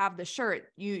want you to have the shirt.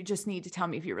 You just need to tell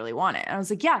me if you really want it. And I was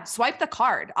like, yeah, swipe the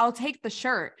card. I'll take the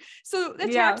shirt. So the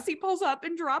taxi pulls up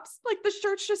and drops, like, the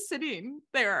shirt's just sitting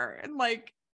there. And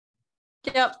like,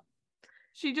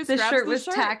 she just grabs shirt was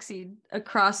taxied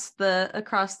across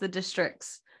the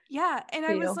districts. Yeah. And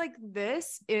I was like,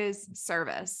 this is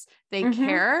service. They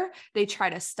care. They try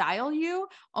to style you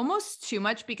almost too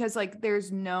much, because like,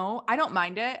 I don't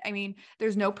mind it. I mean,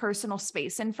 there's no personal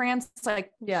space in France. It's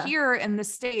like here in the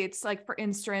States, like for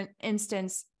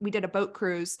instance, we did a boat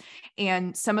cruise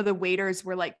and some of the waiters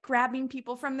were like grabbing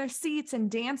people from their seats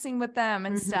and dancing with them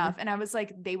and stuff. And I was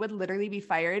like, they would literally be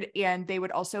fired, and they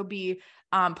would also be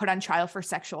put on trial for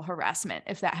sexual harassment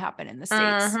if that happened in the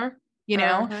States.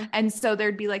 And so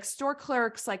there'd be like store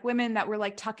clerks, like women that were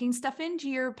like tucking stuff into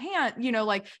your pant,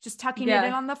 like just tucking it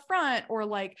in on the front, or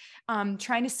like,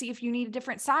 trying to see if you need a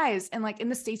different size. And like in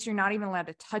the States, you're not even allowed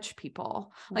to touch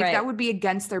people. Like that would be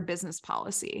against their business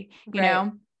policy, you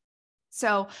know?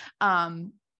 So,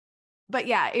 but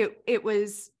yeah, it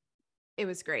was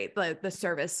great. The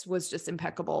service was just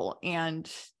impeccable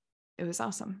and it was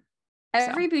awesome.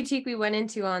 Every boutique we went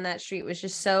into on that street was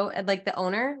just so, like, the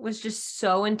owner was just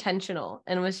so intentional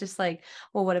and was just like,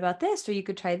 well, what about this? Or you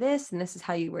could try this, and this is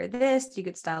how you wear this. You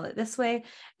could style it this way.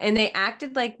 And they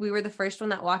acted like we were the first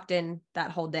one that walked in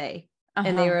that whole day.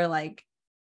 And they were like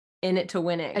in it to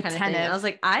win it kind of thing. I was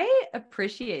like, I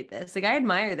appreciate this. Like, I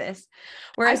admire this.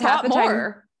 Whereas half the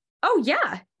time, oh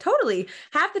yeah, totally.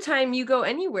 Half the time you go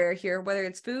anywhere here, whether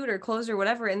it's food or clothes or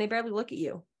whatever, and they barely look at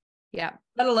you. Yeah.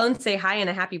 Let alone say hi in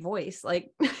a happy voice.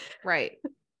 Like, right.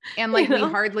 And like, we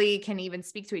hardly can even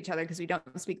speak to each other because we don't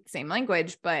speak the same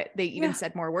language, but they even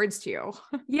said more words to you.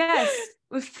 Yes.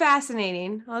 It was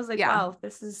fascinating. I was like, wow,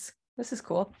 this is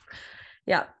cool.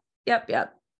 Yeah.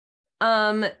 Yep.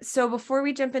 So before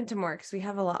we jump into more, because we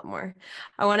have a lot more,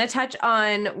 I want to touch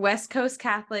on West Coast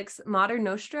Catholics Mater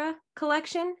Nostra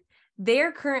collection.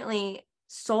 They're currently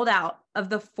sold out of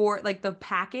the 4, like the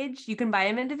package. You can buy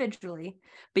them individually,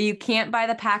 but you can't buy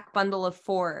the pack bundle of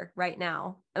 4 right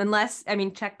now. Unless, I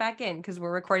mean, check back in because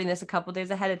we're recording this a couple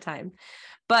days ahead of time.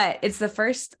 But it's the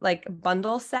first like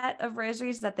bundle set of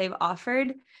rosaries that they've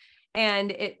offered.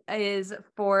 And it is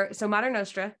so Mater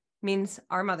Nostra means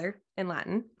our mother in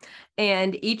Latin.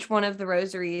 And each one of the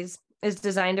rosaries is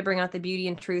designed to bring out the beauty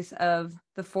and truth of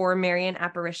the 4 Marian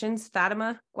apparitions,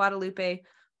 Fatima, Guadalupe,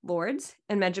 Lourdes,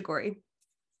 and Medjugorje.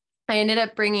 I ended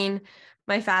up bringing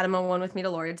my Fatima one with me to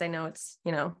Lourdes. I know it's,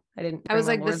 I was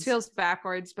like, this feels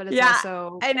backwards, but it's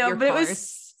also, I know, but colors. It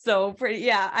was so pretty.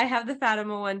 Yeah. I have the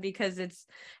Fatima one because it's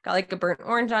got like a burnt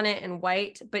orange on it and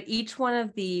white, but each one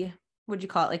of the, what'd you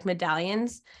call it? Like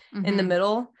medallions in the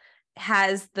middle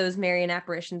has those Marian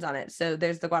apparitions on it. So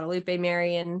there's the Guadalupe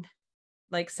Marian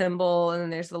like symbol, and then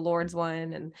there's the Lourdes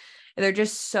one, and they're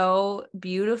just so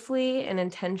beautifully and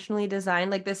intentionally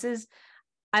designed. Like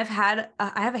I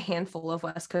have a handful of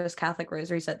West Coast Catholic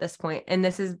rosaries at this point, and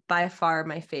this is by far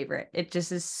my favorite. It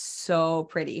just is so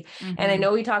pretty. And I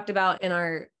know we talked about in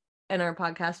our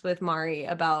podcast with Mari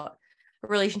about a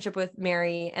relationship with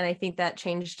Mary, and I think that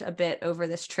changed a bit over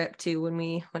this trip too when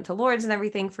we went to Lourdes and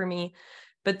everything for me.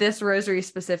 But this rosary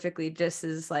specifically just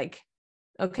is like,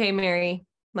 okay, Mary,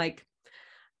 like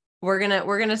we're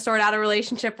gonna sort out a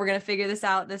relationship. We're gonna figure this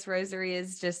out. This rosary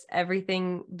is just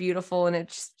everything beautiful, and it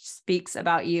just speaks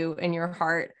about you and your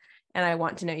heart. And I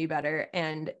want to know you better.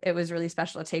 And it was really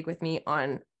special to take with me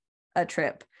on a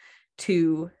trip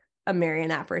to a Marian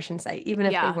apparition site, even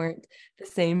if they weren't the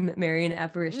same Marian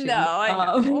apparition. No,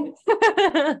 I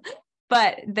know.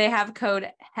 But they have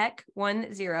code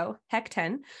HEC10,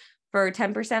 HEC10 for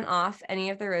 10% off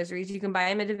any of the rosaries. You can buy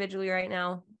them individually right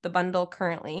now. The bundle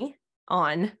currently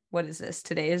on, what is this?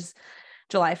 Today is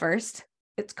July 1st.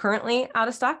 It's currently out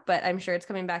of stock, but I'm sure it's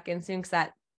coming back in soon because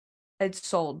it's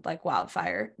sold like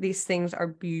wildfire. These things are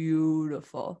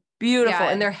beautiful,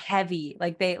 and they're heavy.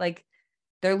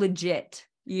 They're legit,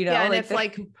 and if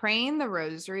like praying the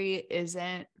rosary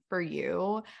isn't for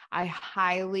you, I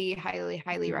highly, highly,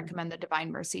 highly recommend the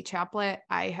Divine Mercy Chaplet.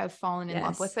 I have fallen in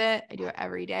love with it. I do it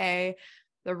every day.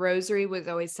 The rosary was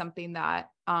always something that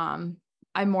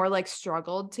I more like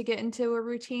struggled to get into a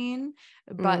routine,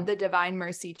 but the Divine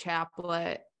Mercy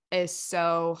Chaplet is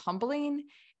so humbling,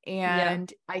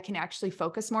 and I can actually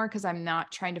focus more because I'm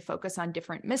not trying to focus on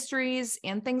different mysteries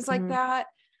and things like that.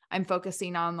 I'm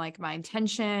focusing on like my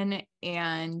intention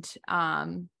and,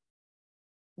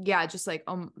 just like,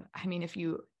 I mean, if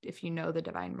you know the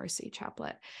Divine Mercy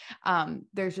Chaplet,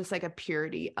 there's just like a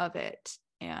purity of it.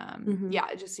 And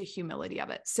just a humility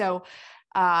of it. So,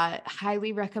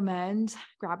 highly recommend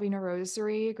grabbing a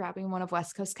rosary, grabbing one of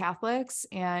West Coast Catholics,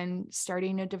 and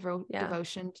starting a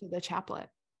devotion to the chaplet.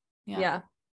 Yeah.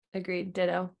 Agreed.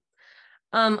 Ditto.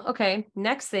 Okay.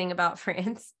 Next thing about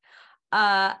France.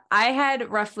 I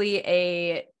had roughly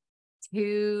a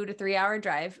 2 to 3 hour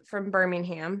drive from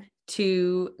Birmingham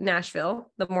to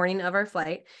Nashville the morning of our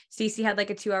flight. Cece had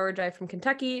like a 2 hour drive from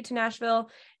Kentucky to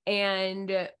Nashville,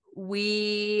 and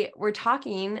we were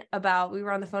talking about, we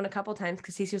were on the phone a couple times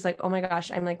because Cece was like, oh my gosh,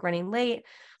 I'm like running late.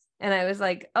 And I was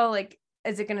like, oh, like,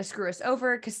 is it going to screw us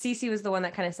over? Because Cece was the one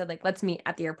that kind of said like, let's meet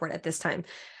at the airport at this time.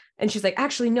 And she's like,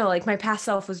 actually, no, like my past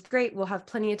self was great. We'll have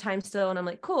plenty of time still. And I'm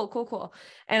like, cool.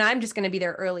 And I'm just going to be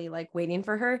there early, like waiting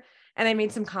for her. And I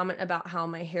made some comment about how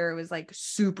my hair was like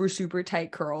super, super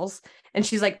tight curls. And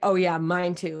she's like, oh yeah,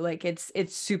 mine too. Like it's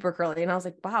super curly. And I was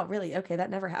like, wow, really? Okay. That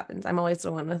never happens. I'm always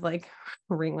the one with like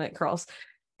ringlet curls.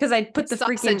 Cause I put the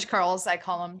sausage curls. I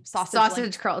call them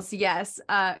sausage curls. Yes.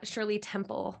 Shirley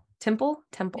Temple.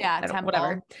 Yeah. Temple.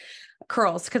 Whatever.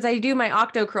 Curls. Cause I do my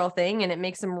octo curl thing and it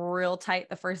makes them real tight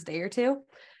the first day or two.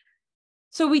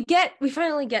 So we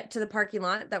finally get to the parking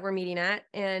lot that we're meeting at,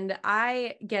 and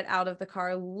I get out of the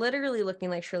car literally looking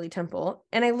like Shirley Temple.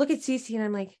 And I look at Cece and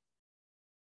I'm like,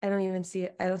 I don't see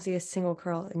a single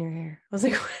curl in your hair. I was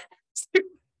like,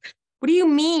 what do you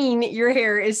mean your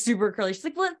hair is super curly? She's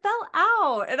like, well, it fell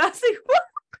out. And I was like, what?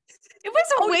 It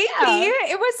was wavy.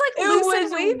 Yeah. It was like loose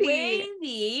and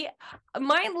wavy.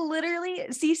 Mine literally,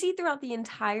 Cece throughout the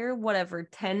entire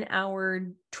 10-hour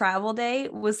travel day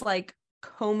was like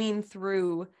combing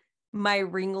through my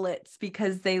ringlets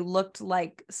because they looked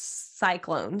like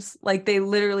cyclones. Like they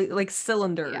literally like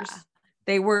cylinders. Yeah.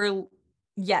 They were,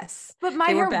 yes. But my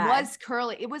hair was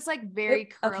curly. It was like very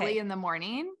curly in the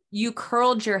morning. You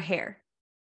curled your hair.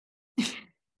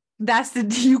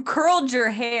 You curled your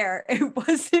hair. It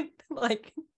wasn't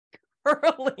like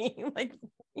curling like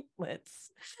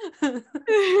ringlets.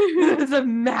 There's a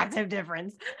massive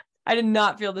difference. I did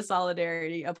not feel the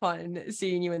solidarity upon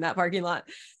seeing you in that parking lot.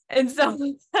 And so,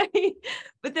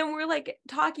 but then we're like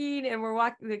talking and we're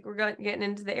walking, like getting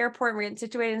into the airport and we're getting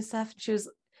situated and stuff. And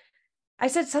I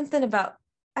said something about,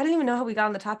 I don't even know how we got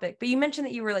on the topic, but you mentioned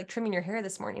that you were like trimming your hair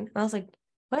this morning. And I was like,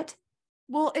 what?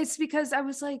 Well, it's because I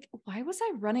was like, why was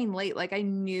I running late? Like I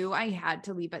knew I had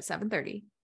to leave at 7:30,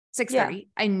 6:30. Yeah.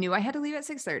 I knew I had to leave at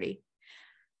 6:30.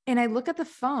 And I look at the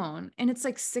phone and it's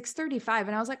like 6:35.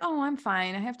 And I was like, oh, I'm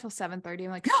fine. I have till 7:30.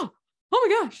 I'm like, oh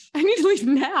my gosh, I need to leave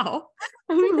now.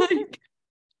 I'm like,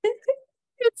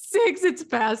 it's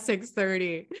past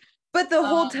 6:30. But the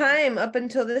whole time up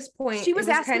until this point, she was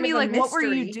asking kind me of a like, what were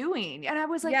mystery. you doing? And I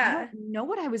was like, I Yeah. don't know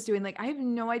what I was doing. Like, I have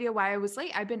no idea why I was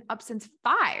late. I've been up since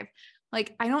 5.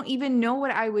 Like, I don't even know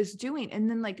what I was doing. And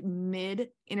then like mid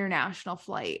international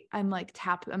flight, I'm like,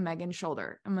 tap a Megan's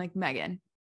shoulder. I'm like, Megan,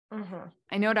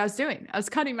 I know what I was doing. I was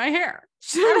cutting my hair.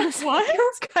 What? You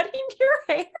were cutting your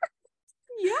hair?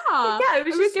 Yeah. Yeah, it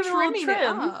was just giving a little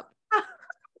trim. Up.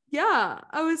 Yeah.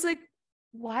 I was like,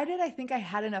 why did I think I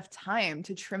had enough time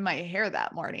to trim my hair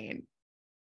that morning?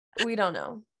 We don't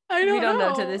know. We don't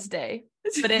know to this day.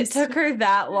 But it took her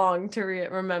that long to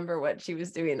remember what she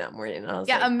was doing that morning. I was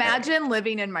like, imagine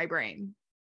living in my brain.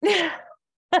 Yeah.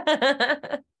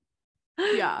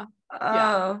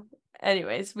 Oh,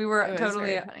 anyways, we were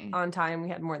totally on time. We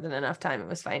had more than enough time. It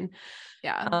was fine.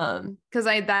 Yeah. Because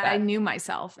I knew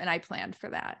myself and I planned for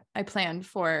that. I planned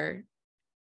for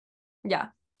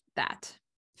that.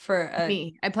 For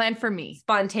me. I planned for me.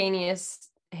 Spontaneous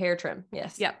hair trim.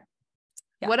 Yes. Yep.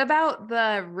 Yeah. What about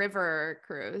the river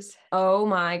cruise? Oh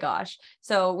my gosh.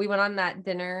 So we went on that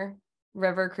dinner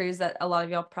river cruise that a lot of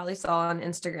y'all probably saw on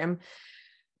Instagram.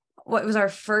 What was our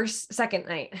second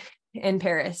night in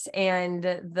Paris, and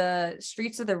the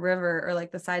streets of the river, or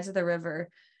like the sides of the river,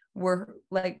 were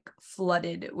like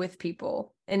flooded with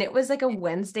people. And it was like a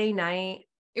Wednesday night.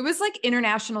 It was like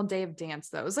International Day of Dance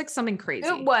though. It was like something crazy.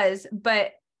 It was,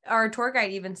 but our tour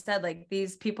guide even said like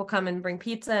these people come and bring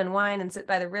pizza and wine and sit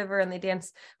by the river and they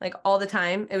dance like all the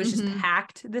time. It was just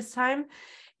packed this time.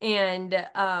 And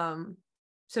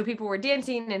so people were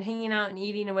dancing and hanging out and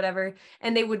eating and whatever.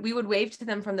 And we would wave to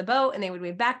them from the boat and they would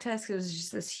wave back to us. It was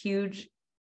just this huge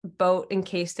boat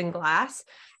encased in glass.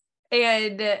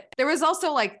 And there was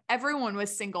also like everyone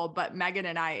was single, but Megan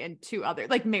and I and 2 others,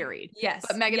 like married. Yes.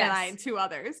 But Megan and I and 2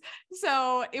 others.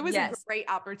 So it was a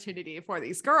great opportunity for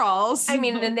these girls. I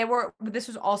mean, and this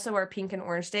was also our pink and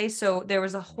orange day. So there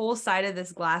was a whole side of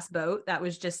this glass boat that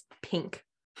was just pink.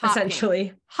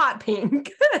 Hot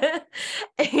pink.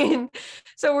 And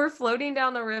so we're floating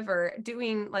down the river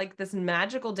doing like this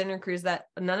magical dinner cruise that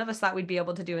none of us thought we'd be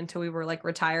able to do until we were like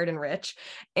retired and rich.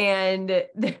 And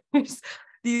there's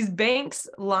these banks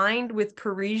lined with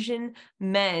Parisian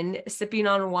men sipping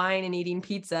on wine and eating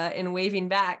pizza and waving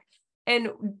back. And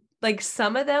like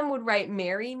some of them would write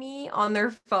 "marry me" on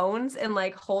their phones and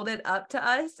like hold it up to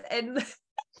us. And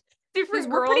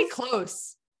different girls. We're pretty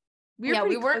close.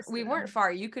 We weren't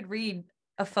far. You could read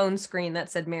a phone screen that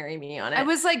said "marry me" on it. I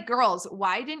was like, girls,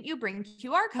 why didn't you bring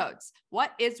QR codes? What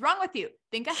is wrong with you?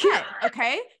 Think ahead.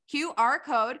 Okay. QR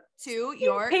code to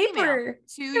your paper.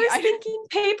 Email. I was thinking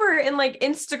paper and like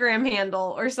Instagram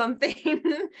handle or something.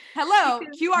 Hello,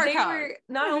 QR code.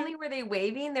 Not only were they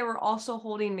waving, they were also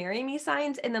holding "marry me"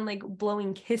 signs and then like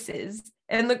blowing kisses.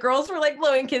 And the girls were like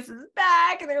blowing kisses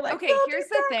back. And they're like, okay, here's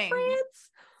the thing.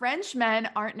 French men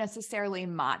aren't necessarily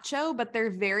macho, but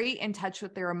they're very in touch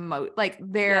with their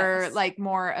they're like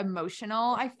more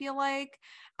emotional. I feel like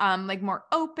more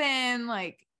open,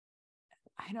 like,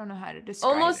 I don't know how to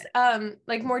describe almost it.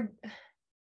 Like more,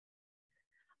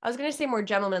 I was going to say more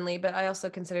gentlemanly, but I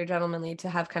also consider gentlemanly to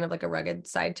have kind of like a rugged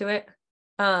side to it.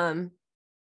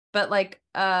 But like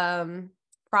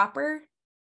proper,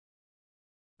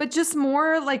 but just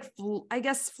more like, I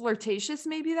guess flirtatious,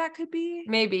 maybe that could be.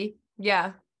 Maybe.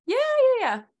 Yeah.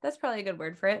 That's probably a good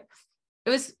word for it.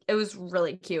 It was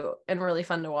really cute and really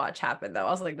fun to watch happen though.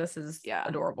 I was like, this is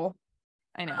adorable.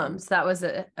 I know. So that was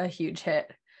a huge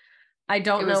hit. I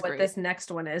don't know what this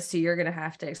next one is, so you're going to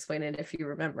have to explain it if you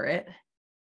remember it.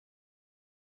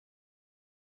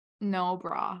 No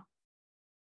bra.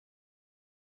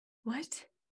 What?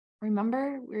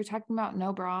 Remember we were talking about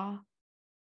no bra?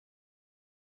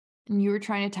 And you were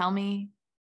trying to tell me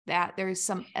that there's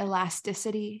some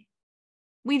elasticity.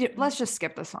 Let's just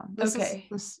skip this one.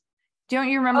 Don't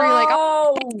you remember? You're like,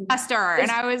 oh, Esther. And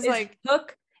I was like,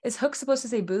 Hook. Is Hook supposed to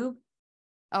say boob?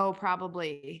 Oh,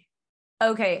 probably.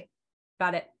 Okay.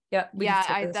 Got it. Yep.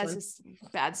 That's just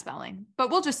bad spelling.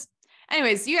 But we'll just,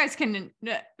 anyways, you guys can,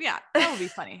 that will be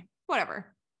funny. Whatever.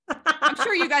 I'm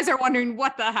sure you guys are wondering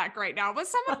what the heck right now, but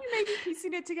some of you may be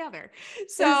piecing it together.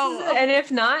 So, and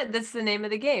if not, that's the name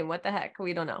of the game. What the heck?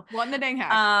 We don't know. what in the dang heck?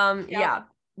 Yeah,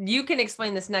 you can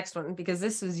explain this next one because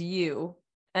this was you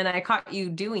and I caught you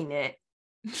doing it.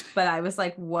 But I was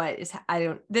like,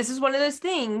 this is one of those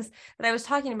things that I was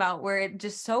talking about where it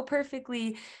just so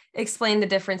perfectly explained the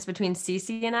difference between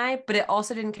Cece and I, but it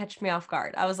also didn't catch me off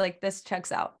guard. I was like, this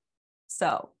checks out.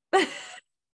 So there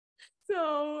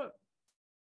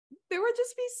would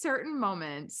just be certain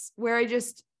moments where I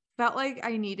just felt like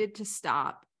I needed to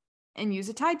stop and use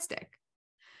a Tide stick.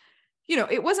 You know,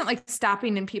 it wasn't like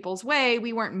stopping in people's way.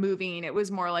 We weren't moving. It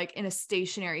was more like in a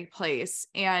stationary place.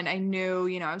 And I knew,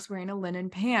 you know, I was wearing a linen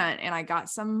pant and I got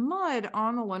some mud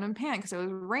on the linen pant because it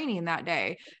was raining that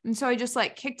day. And so I just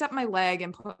like kicked up my leg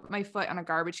and put my foot on a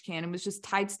garbage can and was just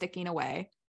Tide sticking away.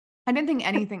 I didn't think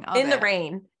anything of it. In the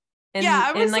rain.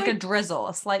 I was in like a drizzle,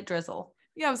 a slight drizzle.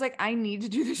 Yeah, I was like, I need to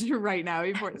do this right now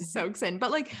before it soaks in.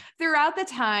 But like throughout the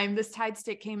time, this Tide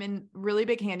stick came in really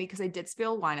big handy because I did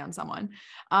spill wine on someone.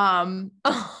 I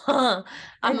know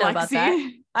about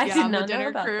that. I did not know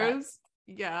about cruise.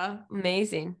 That. Yeah.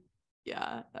 Amazing.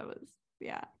 Yeah, that was,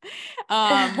 yeah.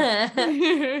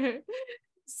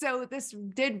 So this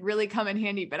did really come in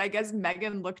handy, but I guess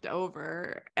Megan looked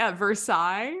over at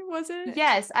Versailles, was it?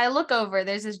 Yes, I look over.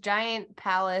 There's this giant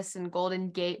palace and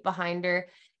golden gate behind her.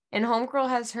 And homegirl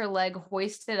has her leg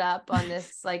hoisted up on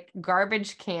this like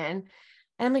garbage can.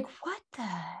 And I'm like, what the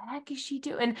heck is she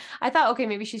doing? And I thought, okay,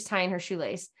 maybe she's tying her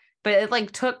shoelace. But it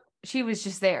like she was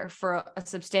just there for a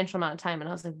substantial amount of time. And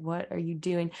I was like, what are you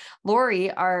doing? Lori,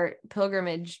 our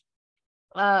pilgrimage,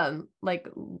 like,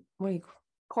 what do you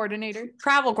coordinator?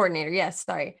 Travel coordinator. Yes,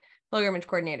 sorry. Pilgrimage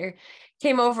coordinator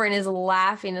came over and is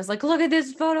laughing. Is like, look at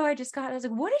this photo I just got. And I was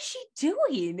like, what is she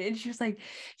doing? And she was like,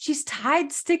 she's Tide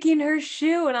sticking her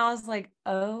shoe. And I was like,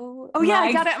 oh yeah,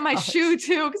 I got it in my shoe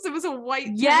too because it was a white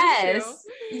shoe.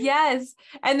 Yes.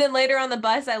 And then later on the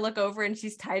bus, I look over and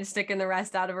she's Tide sticking the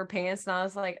rest out of her pants. And I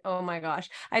was like, oh my gosh.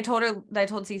 I told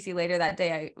Cece later that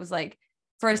day, I was like,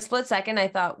 for a split second, I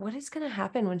thought, what is going to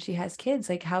happen when she has kids?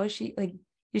 Like, how is she like?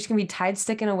 You're just gonna be Tide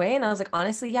sticking away. And I was like,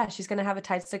 honestly, yeah, she's gonna have a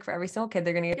Tide stick for every single kid.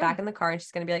 They're gonna get back in the car and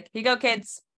she's gonna be like, here you go,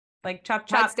 kids. Like chop,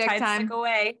 Tide stick time. Stick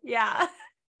away. Yeah.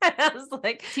 I was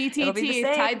like, TTT,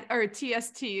 Tide or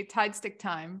TST, Tide stick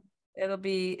time. It'll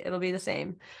be the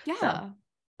same. Yeah.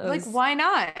 So, like, why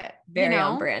not? Very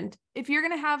on brand. If you're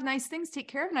gonna have nice things, take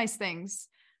care of nice things.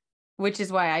 Which is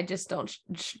why I just don't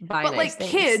buy but nice like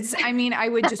things. Kids, I mean, I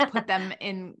would just put them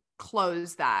in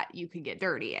clothes that you could get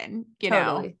dirty in, you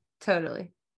know?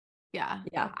 Totally. Yeah.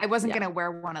 I wasn't going to wear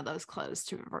one of those clothes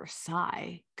to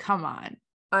Versailles. Come on.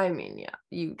 I mean, yeah,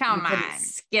 you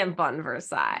skimp on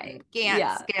Versailles.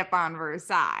 Can't skip on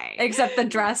Versailles. Except the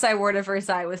dress I wore to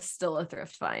Versailles was still a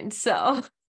thrift find. So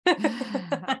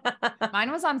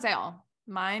mine was on sale.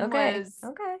 Mine was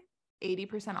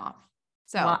 80% off.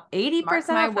 So 80%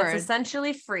 off. That's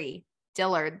essentially free.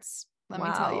 Dillard's. Let me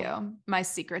tell you, my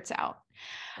secret's out.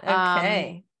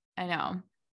 Okay. I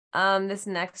know. This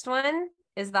next one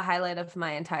is the highlight of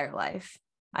my entire life.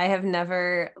 I have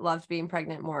never loved being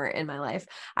pregnant more in my life.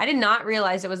 I did not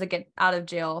realize it was a get out of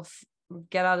jail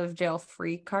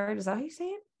free card. Is that how you say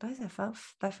it?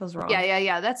 That feels wrong.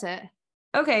 Yeah. That's it.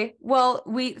 Okay. Well,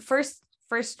 we first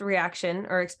reaction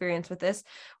or experience with this,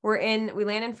 we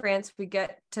land in France, we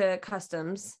get to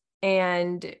customs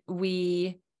and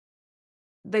the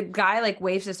guy like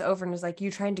waves us over and was like, you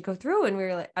trying to go through?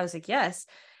 And I was like, yes.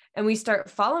 And we start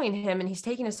following him and he's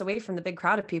taking us away from the big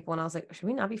crowd of people. And I was like, should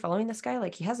we not be following this guy?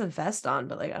 Like he has a vest on,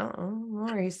 but like, I don't know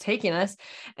where he's taking us.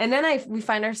 And then we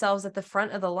find ourselves at the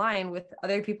front of the line with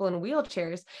other people in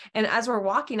wheelchairs. And as we're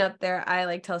walking up there, I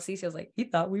like tell Cece, I was like, he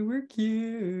thought we were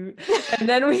cute. And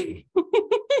then we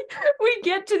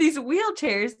get to these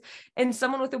wheelchairs and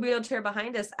someone with a wheelchair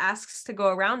behind us asks to go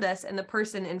around us. And the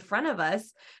person in front of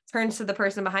us turns to the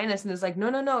person behind us and is like,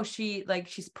 no,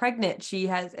 she's pregnant.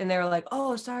 And they were like,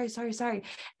 oh, sorry.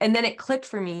 And then it clicked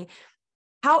for me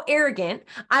how arrogant.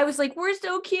 I was like, we're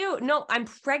so cute. No, I'm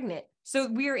pregnant. So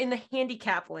we're in the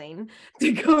handicap lane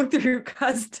to go through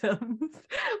customs.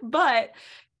 But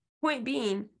point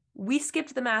being, we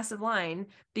skipped the massive line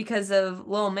because of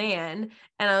Lil Man.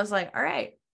 And I was like, all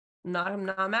right, I'm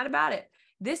not mad about it.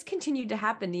 This continued to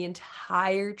happen the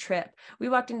entire trip. We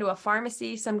walked into a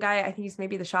pharmacy. Some guy, I think he's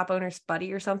maybe the shop owner's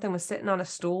buddy or something, was sitting on a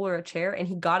stool or a chair, and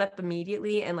he got up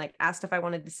immediately and like asked if I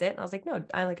wanted to sit. And I was like, no,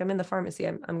 I'm in the pharmacy.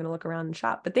 I'm going to look around and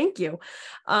shop, but thank you.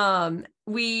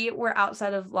 We were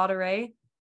outside of Lauderay,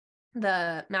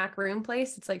 the macaroon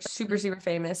place. It's like super, super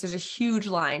famous. There's a huge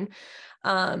line.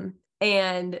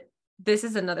 And this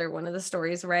is another one of the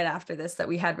stories right after this that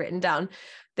we had written down.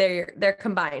 They're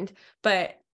combined,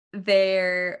 but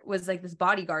there was like this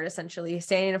bodyguard essentially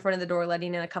standing in front of the door,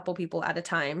 letting in a couple people at a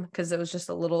time because it was just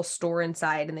a little store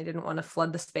inside and they didn't want to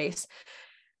flood the space.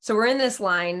 So we're in this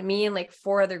line, me and like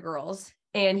 4 other girls,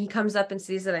 and he comes up and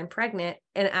sees that I'm pregnant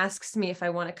and asks me if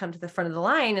I want to come to the front of the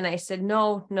line. And I said,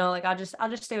 no, like I'll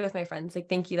just stay with my friends. Like,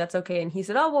 thank you. That's okay. And he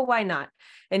said, oh, well, why not?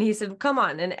 And he said, come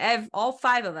on. And all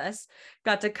 5 of us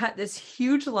got to cut this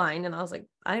huge line. And I was like,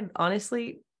 I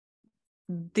honestly,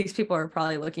 these people are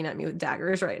probably looking at me with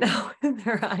daggers right now in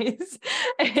their eyes.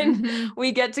 And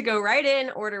we get to go right in,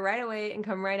 order right away, and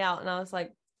come right out. And I was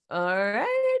like, all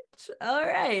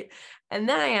right. And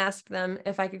then I asked them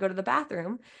if I could go to the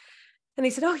bathroom. And they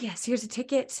said, oh, yes, here's a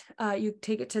ticket. You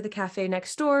take it to the cafe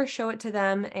next door, show it to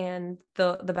them, and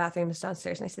the bathroom is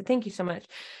downstairs. And I said, thank you so much.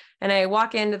 And I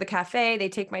walk into the cafe, they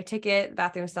take my ticket,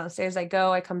 bathroom's downstairs.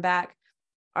 I come back.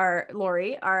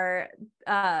 Lori, our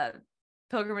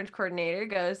pilgrimage coordinator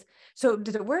goes, so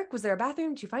did it work? Was there a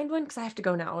bathroom? Did you find one? Because I have to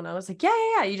go now. And I was like,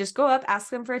 yeah. You just go up, ask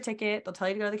them for a ticket. They'll tell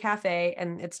you to go to the cafe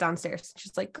and it's downstairs.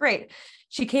 She's like, great.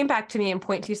 She came back to me in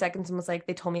 0.2 seconds and was like,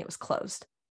 they told me it was closed.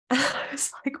 I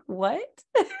was like, what?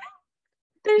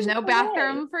 There's no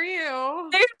bathroom for you.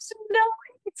 There's no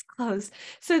way it's closed.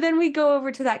 So then we go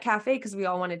over to that cafe because we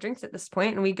all wanted drinks at this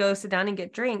point, and we go sit down and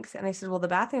get drinks. And I said, well, the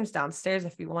bathroom's downstairs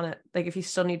if you want to, like, if you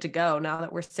still need to go now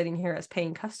that we're sitting here as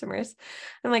paying customers.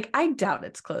 I'm like, I doubt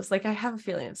it's closed. Like, I have a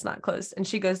feeling it's not closed. And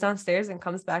she goes downstairs and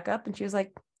comes back up and she was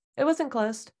like, it wasn't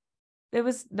closed. It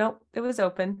was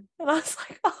open. And I was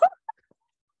like, oh.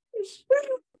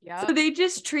 Yeah. So they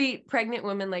just treat pregnant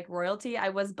women like royalty. I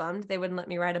was bummed they wouldn't let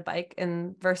me ride a bike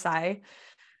in Versailles,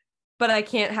 but I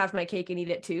can't have my cake and eat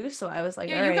it too. So I was like,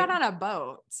 yeah, you got on a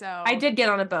boat. So I did get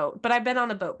on a boat, but I've been on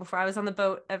a boat before. I was on the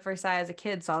boat at Versailles as a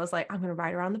kid. So I was like, I'm going to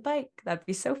ride around the bike. That'd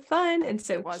be so fun and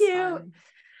so cute.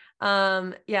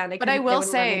 Fun. Yeah. And but I will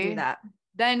say do that.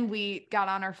 Then we got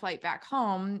on our flight back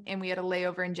home and we had a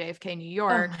layover in JFK, New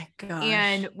York. Oh my gosh.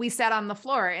 And we sat on the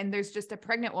floor and there's just a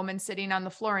pregnant woman sitting on the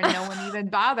floor and no one even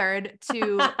bothered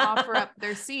to offer up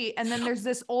their seat. And then there's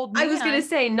this old man. I was going to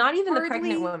say, not even the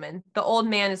pregnant woman. The old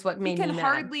man is what made me mad. He can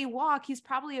hardly walk. He's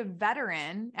probably a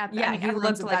veteran at that. Yeah, he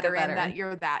looked like a veteran that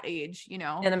you're that age, you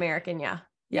know, an American. Yeah.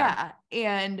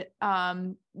 And,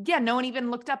 no one even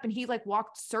looked up and he like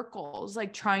walked circles,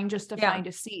 like trying just to find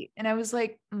a seat. And I was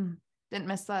like, didn't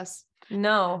miss this.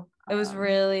 No, it was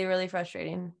really, really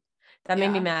frustrating. That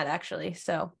made me mad actually.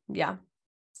 So yeah.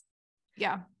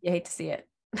 You hate to see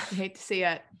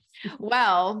it.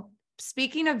 Well,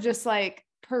 speaking of just like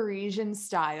Parisian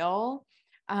style,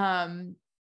 I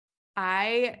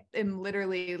am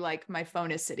literally like, my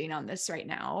phone is sitting on this right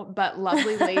now, but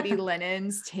Lovely Lady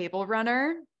Linens table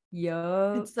runner.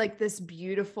 It's like this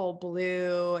beautiful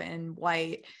blue and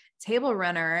white table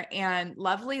runner, and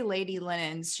Lovely Lady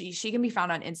Linens. She can be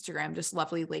found on Instagram, just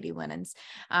Lovely Lady Linens,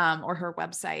 or her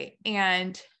website.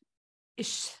 And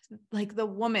like the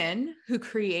woman who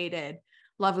created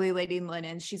Lovely Lady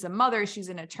Linens, she's a mother, she's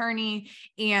an attorney,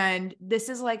 and this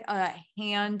is like a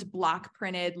hand block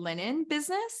printed linen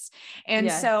business.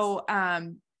 And so,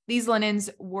 these linens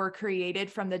were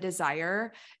created from the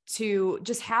desire to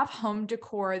just have home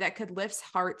decor that could lift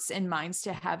hearts and minds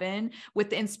to heaven with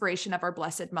the inspiration of our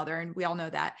Blessed Mother. And we all know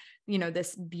that, you know,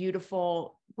 this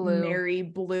beautiful Mary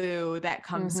blue that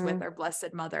comes with our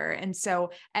Blessed Mother. And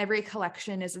so every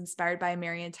collection is inspired by a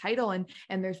Marian title, and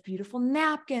there's beautiful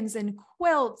napkins and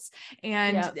quilts.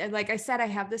 And like I said, I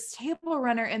have this table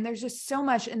runner, and there's just so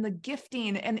much in the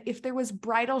gifting. And if there was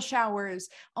bridal showers,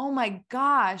 oh my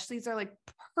gosh, these are like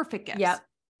perfect gifts. Yep.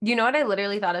 You know what I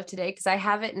literally thought of today? Because I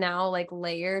have it now like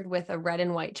layered with a red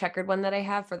and white checkered one that I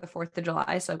have for the 4th of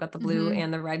July. So I've got the blue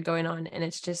and the red going on, and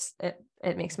it's just,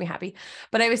 it makes me happy.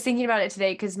 But I was thinking about it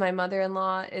today because my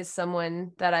mother-in-law is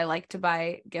someone that I like to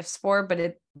buy gifts for, but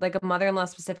it, like, a mother-in-law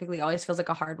specifically always feels like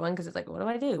a hard one because it's like, what do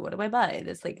I do? What do I buy?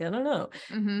 It's like, I don't know.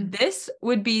 This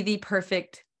would be the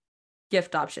perfect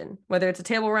gift option, whether it's a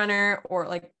table runner or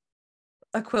like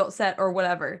a quilt set or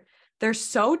whatever. They're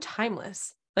so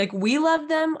timeless. Like, we love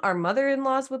them. Our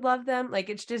mother-in-laws would love them. Like,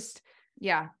 it's just,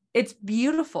 it's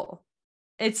beautiful.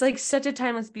 It's like such a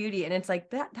timeless beauty. And it's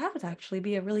like, that would actually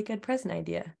be a really good present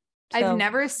idea. So, I've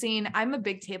never seen, I'm a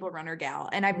big table runner gal,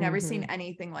 and I've never seen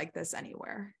anything like this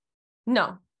anywhere.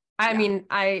 No, I mean,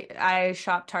 I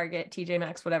shop Target, TJ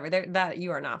Maxx, whatever, that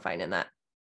you are not finding that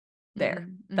there.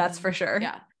 That's for sure.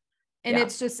 Yeah. And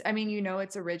it's just, I mean, you know,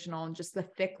 it's original, and just the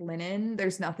thick linen.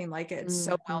 There's nothing like it. It's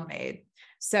so well made.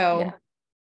 So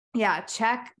Yeah,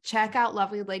 check out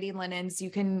Lovely Lady Linens. You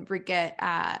can get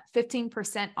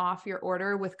 15% off your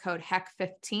order with code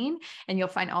HECK15, and you'll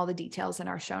find all the details in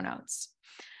our show notes.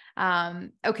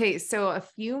 Okay, so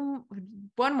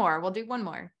one more. We'll do one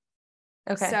more.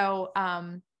 Okay. So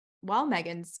while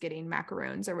Megan's getting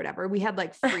macaroons or whatever, we had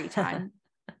like free time.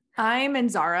 I'm in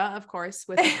Zara, of course,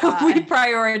 with we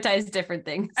prioritize different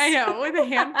things. I know, with a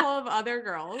handful of other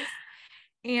girls.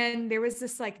 And there was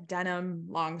this like denim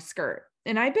long skirt.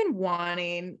 And I've been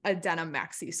wanting a denim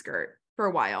maxi skirt for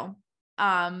a while.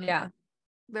 Yeah.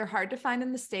 They're hard to find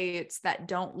in the States that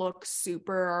don't look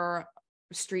super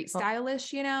street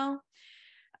stylish, you know?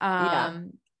 Yeah.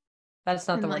 That's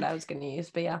not the word like, I was going to use,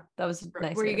 but yeah, that was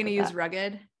nice. Were you going to use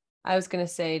rugged? I was going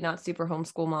to say not super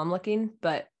homeschool mom looking,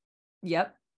 but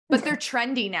yep. But they're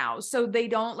trendy now. So they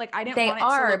don't like, I didn't they want it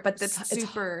are, to look but it's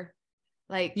super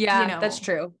like, yeah, you know, that's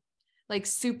true. Like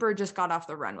super just got off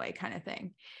the runway kind of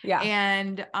thing. Yeah.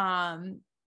 And,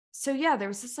 so yeah, there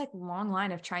was this like long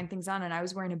line of trying things on, and I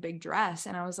was wearing a big dress,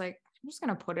 and I was like, I'm just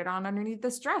going to put it on underneath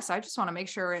this dress. I just want to make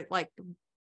sure it like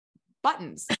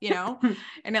buttons, you know,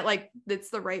 and it like, it's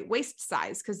the right waist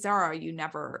size. Cause Zara, you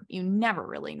never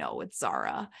really know with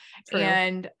Zara. True.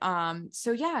 And,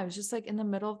 so yeah, I was just like in the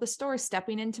middle of the store,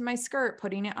 stepping into my skirt,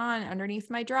 putting it on underneath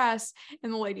my dress.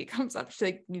 And the lady comes up, she's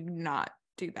like, you do not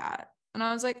do that. And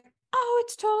I was like, oh,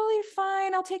 it's totally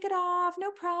fine. I'll take it off.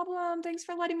 No problem. Thanks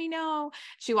for letting me know.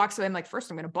 She walks away. I'm like, first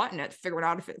I'm going to button it, figure it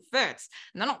out if it fits,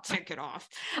 and then I'll take it off.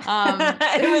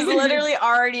 It was literally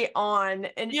already on.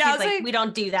 And yeah, she's like, we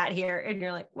don't do that here. And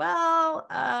you're like, well,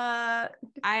 I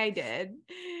did.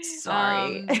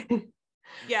 Sorry.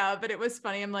 Yeah, but it was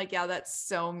funny. I'm like, yeah, that's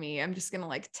so me. I'm just going to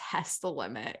like test the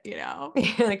limit, you know,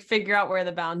 like figure out where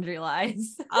the boundary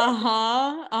lies.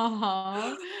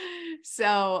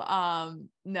 So,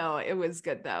 no, it was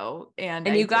good though. And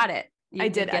you got it. I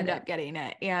did end up getting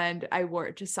it, and I wore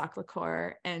it to Sacre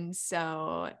Coeur. And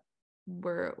so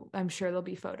I'm sure there'll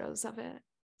be photos of it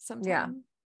sometime. Yeah.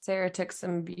 Sarah took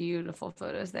some beautiful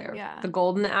photos there. Yeah. The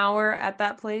golden hour at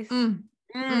that place. So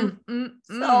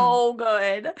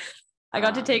good. I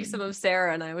got to take some of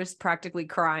Sarah, and I was practically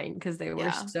crying because they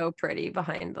were so pretty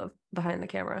behind the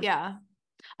camera. Yeah.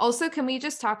 Also, can we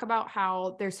just talk about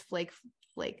how there's flake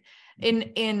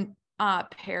in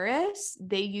Paris?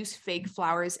 They use fake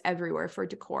flowers everywhere for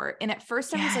decor. And at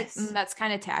first I was like, that's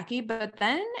kind of tacky. But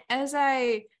then as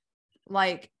I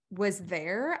like was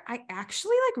there, I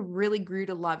actually like really grew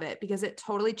to love it because it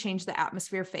totally changed the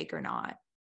atmosphere, fake or not.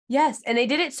 Yes. And they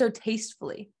did it so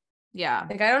tastefully. Yeah.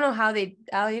 Like, I don't know how they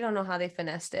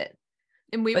finessed it.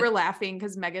 And we were laughing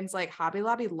because Megan's like, Hobby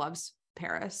Lobby loves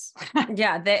Paris.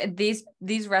 Yeah.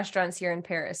 These restaurants here in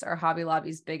Paris are Hobby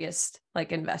Lobby's biggest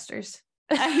like investors.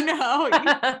 I know.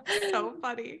 So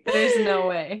funny. There's no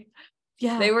way.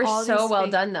 Yeah. They were so well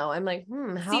done though. I'm like,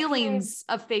 ceilings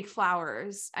of fake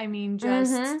flowers. I mean,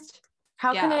 just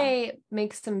how can I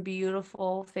make some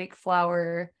beautiful fake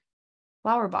flower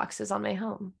boxes on my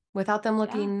home without them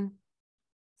looking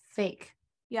fake?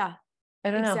 Yeah.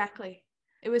 I don't know. Exactly.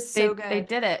 It was so good. They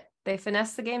did it. They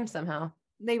finessed the game somehow.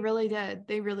 They really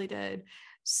did.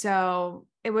 So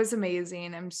it was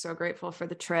amazing. I'm so grateful for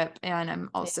the trip. And I'm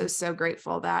also so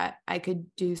grateful that I could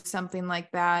do something like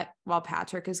that while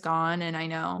Patrick is gone. And I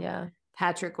know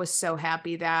Patrick was so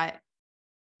happy that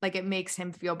like, it makes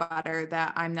him feel better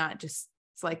that I'm not just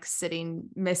like sitting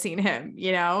missing him,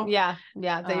 you know? Yeah.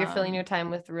 That you're filling your time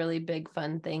with really big,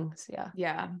 fun things.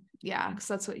 Yeah. Cause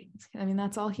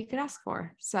that's all he could ask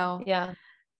for. So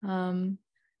I'm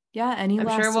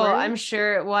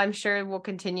sure we'll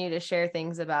continue to share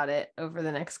things about it over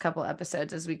the next couple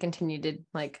episodes as we continue to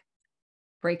like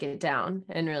break it down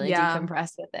and really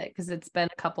decompress with it. Cause it's been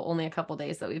only a couple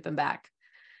days that we've been back.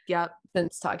 Yep.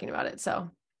 Since talking about it.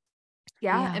 So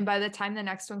yeah. And by the time the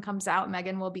next one comes out,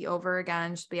 Megan will be over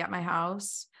again. She'll be at my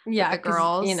house. Yeah. The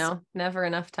girls, you know, never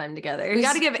enough time together. We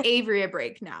got to give Avery a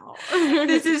break now.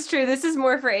 This is true. This is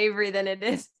more for Avery than it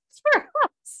is for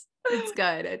us. It's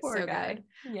good. It's Poor so guy.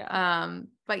 Good. Yeah.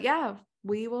 But yeah,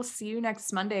 we will see you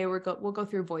next Monday. We'll go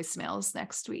through voicemails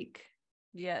next week.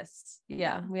 Yes.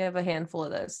 Yeah. We have a handful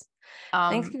of those.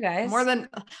 Thanks, you guys. More than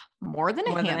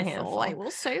a handful. I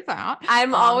will say that.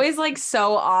 I'm always like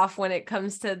so off when it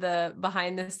comes to the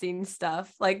behind the scenes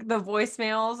stuff, like the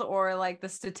voicemails or like the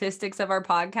statistics of our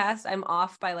podcast. I'm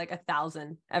off by like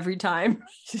 1,000 every time.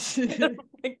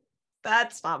 Like,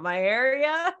 that's not my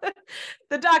area.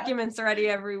 The documents are ready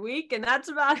every week, and that's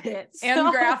about it. And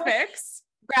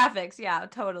graphics. Yeah,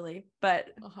 totally. But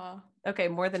okay,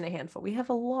 more than a handful. We have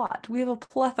a lot. We have a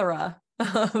plethora.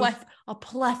 A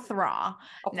plethora.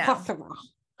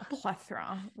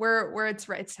 plethora. Where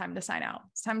it's time to sign out.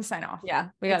 It's time to sign off. Yeah,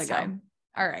 we gotta go. Time.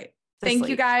 All right. To Thank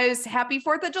sleep. you guys. Happy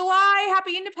 4th of July.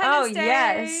 Happy Independence Day.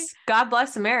 Yes. God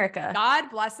bless America. God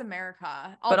bless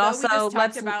America. But Although also we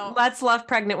just talked let's love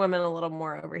pregnant women a little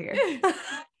more over here.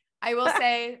 I will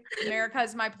say America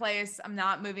is my place. I'm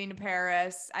not moving to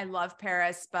Paris. I love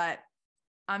Paris, but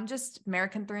I'm just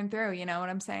American through and through. You know what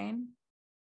I'm saying?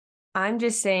 I'm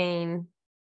just saying,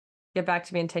 get back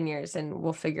to me in 10 years and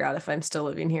we'll figure out if I'm still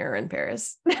living here or in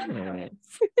Paris.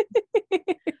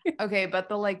 Okay, but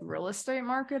the like real estate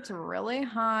market's really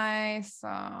high.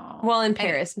 So well, in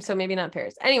Paris, so maybe not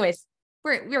Paris. Anyways,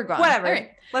 we're gone. Whatever. All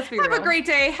right. Let's be real. Have a great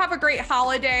day. Have a great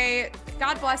holiday.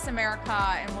 God bless America,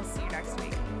 and we'll see you next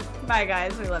week. Bye,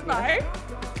 guys. We love you. Bye.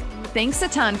 Thanks a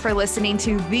ton for listening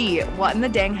to the What in the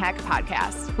Dang Heck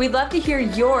podcast. We'd love to hear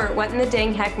your What in the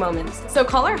Dang Heck moments. So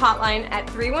call our hotline at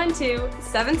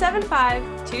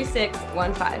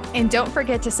 312-775-2615. And don't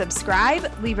forget to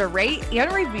subscribe, leave a rate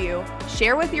and review,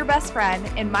 share with your best friend,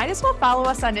 and might as well follow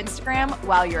us on Instagram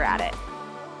while you're at it.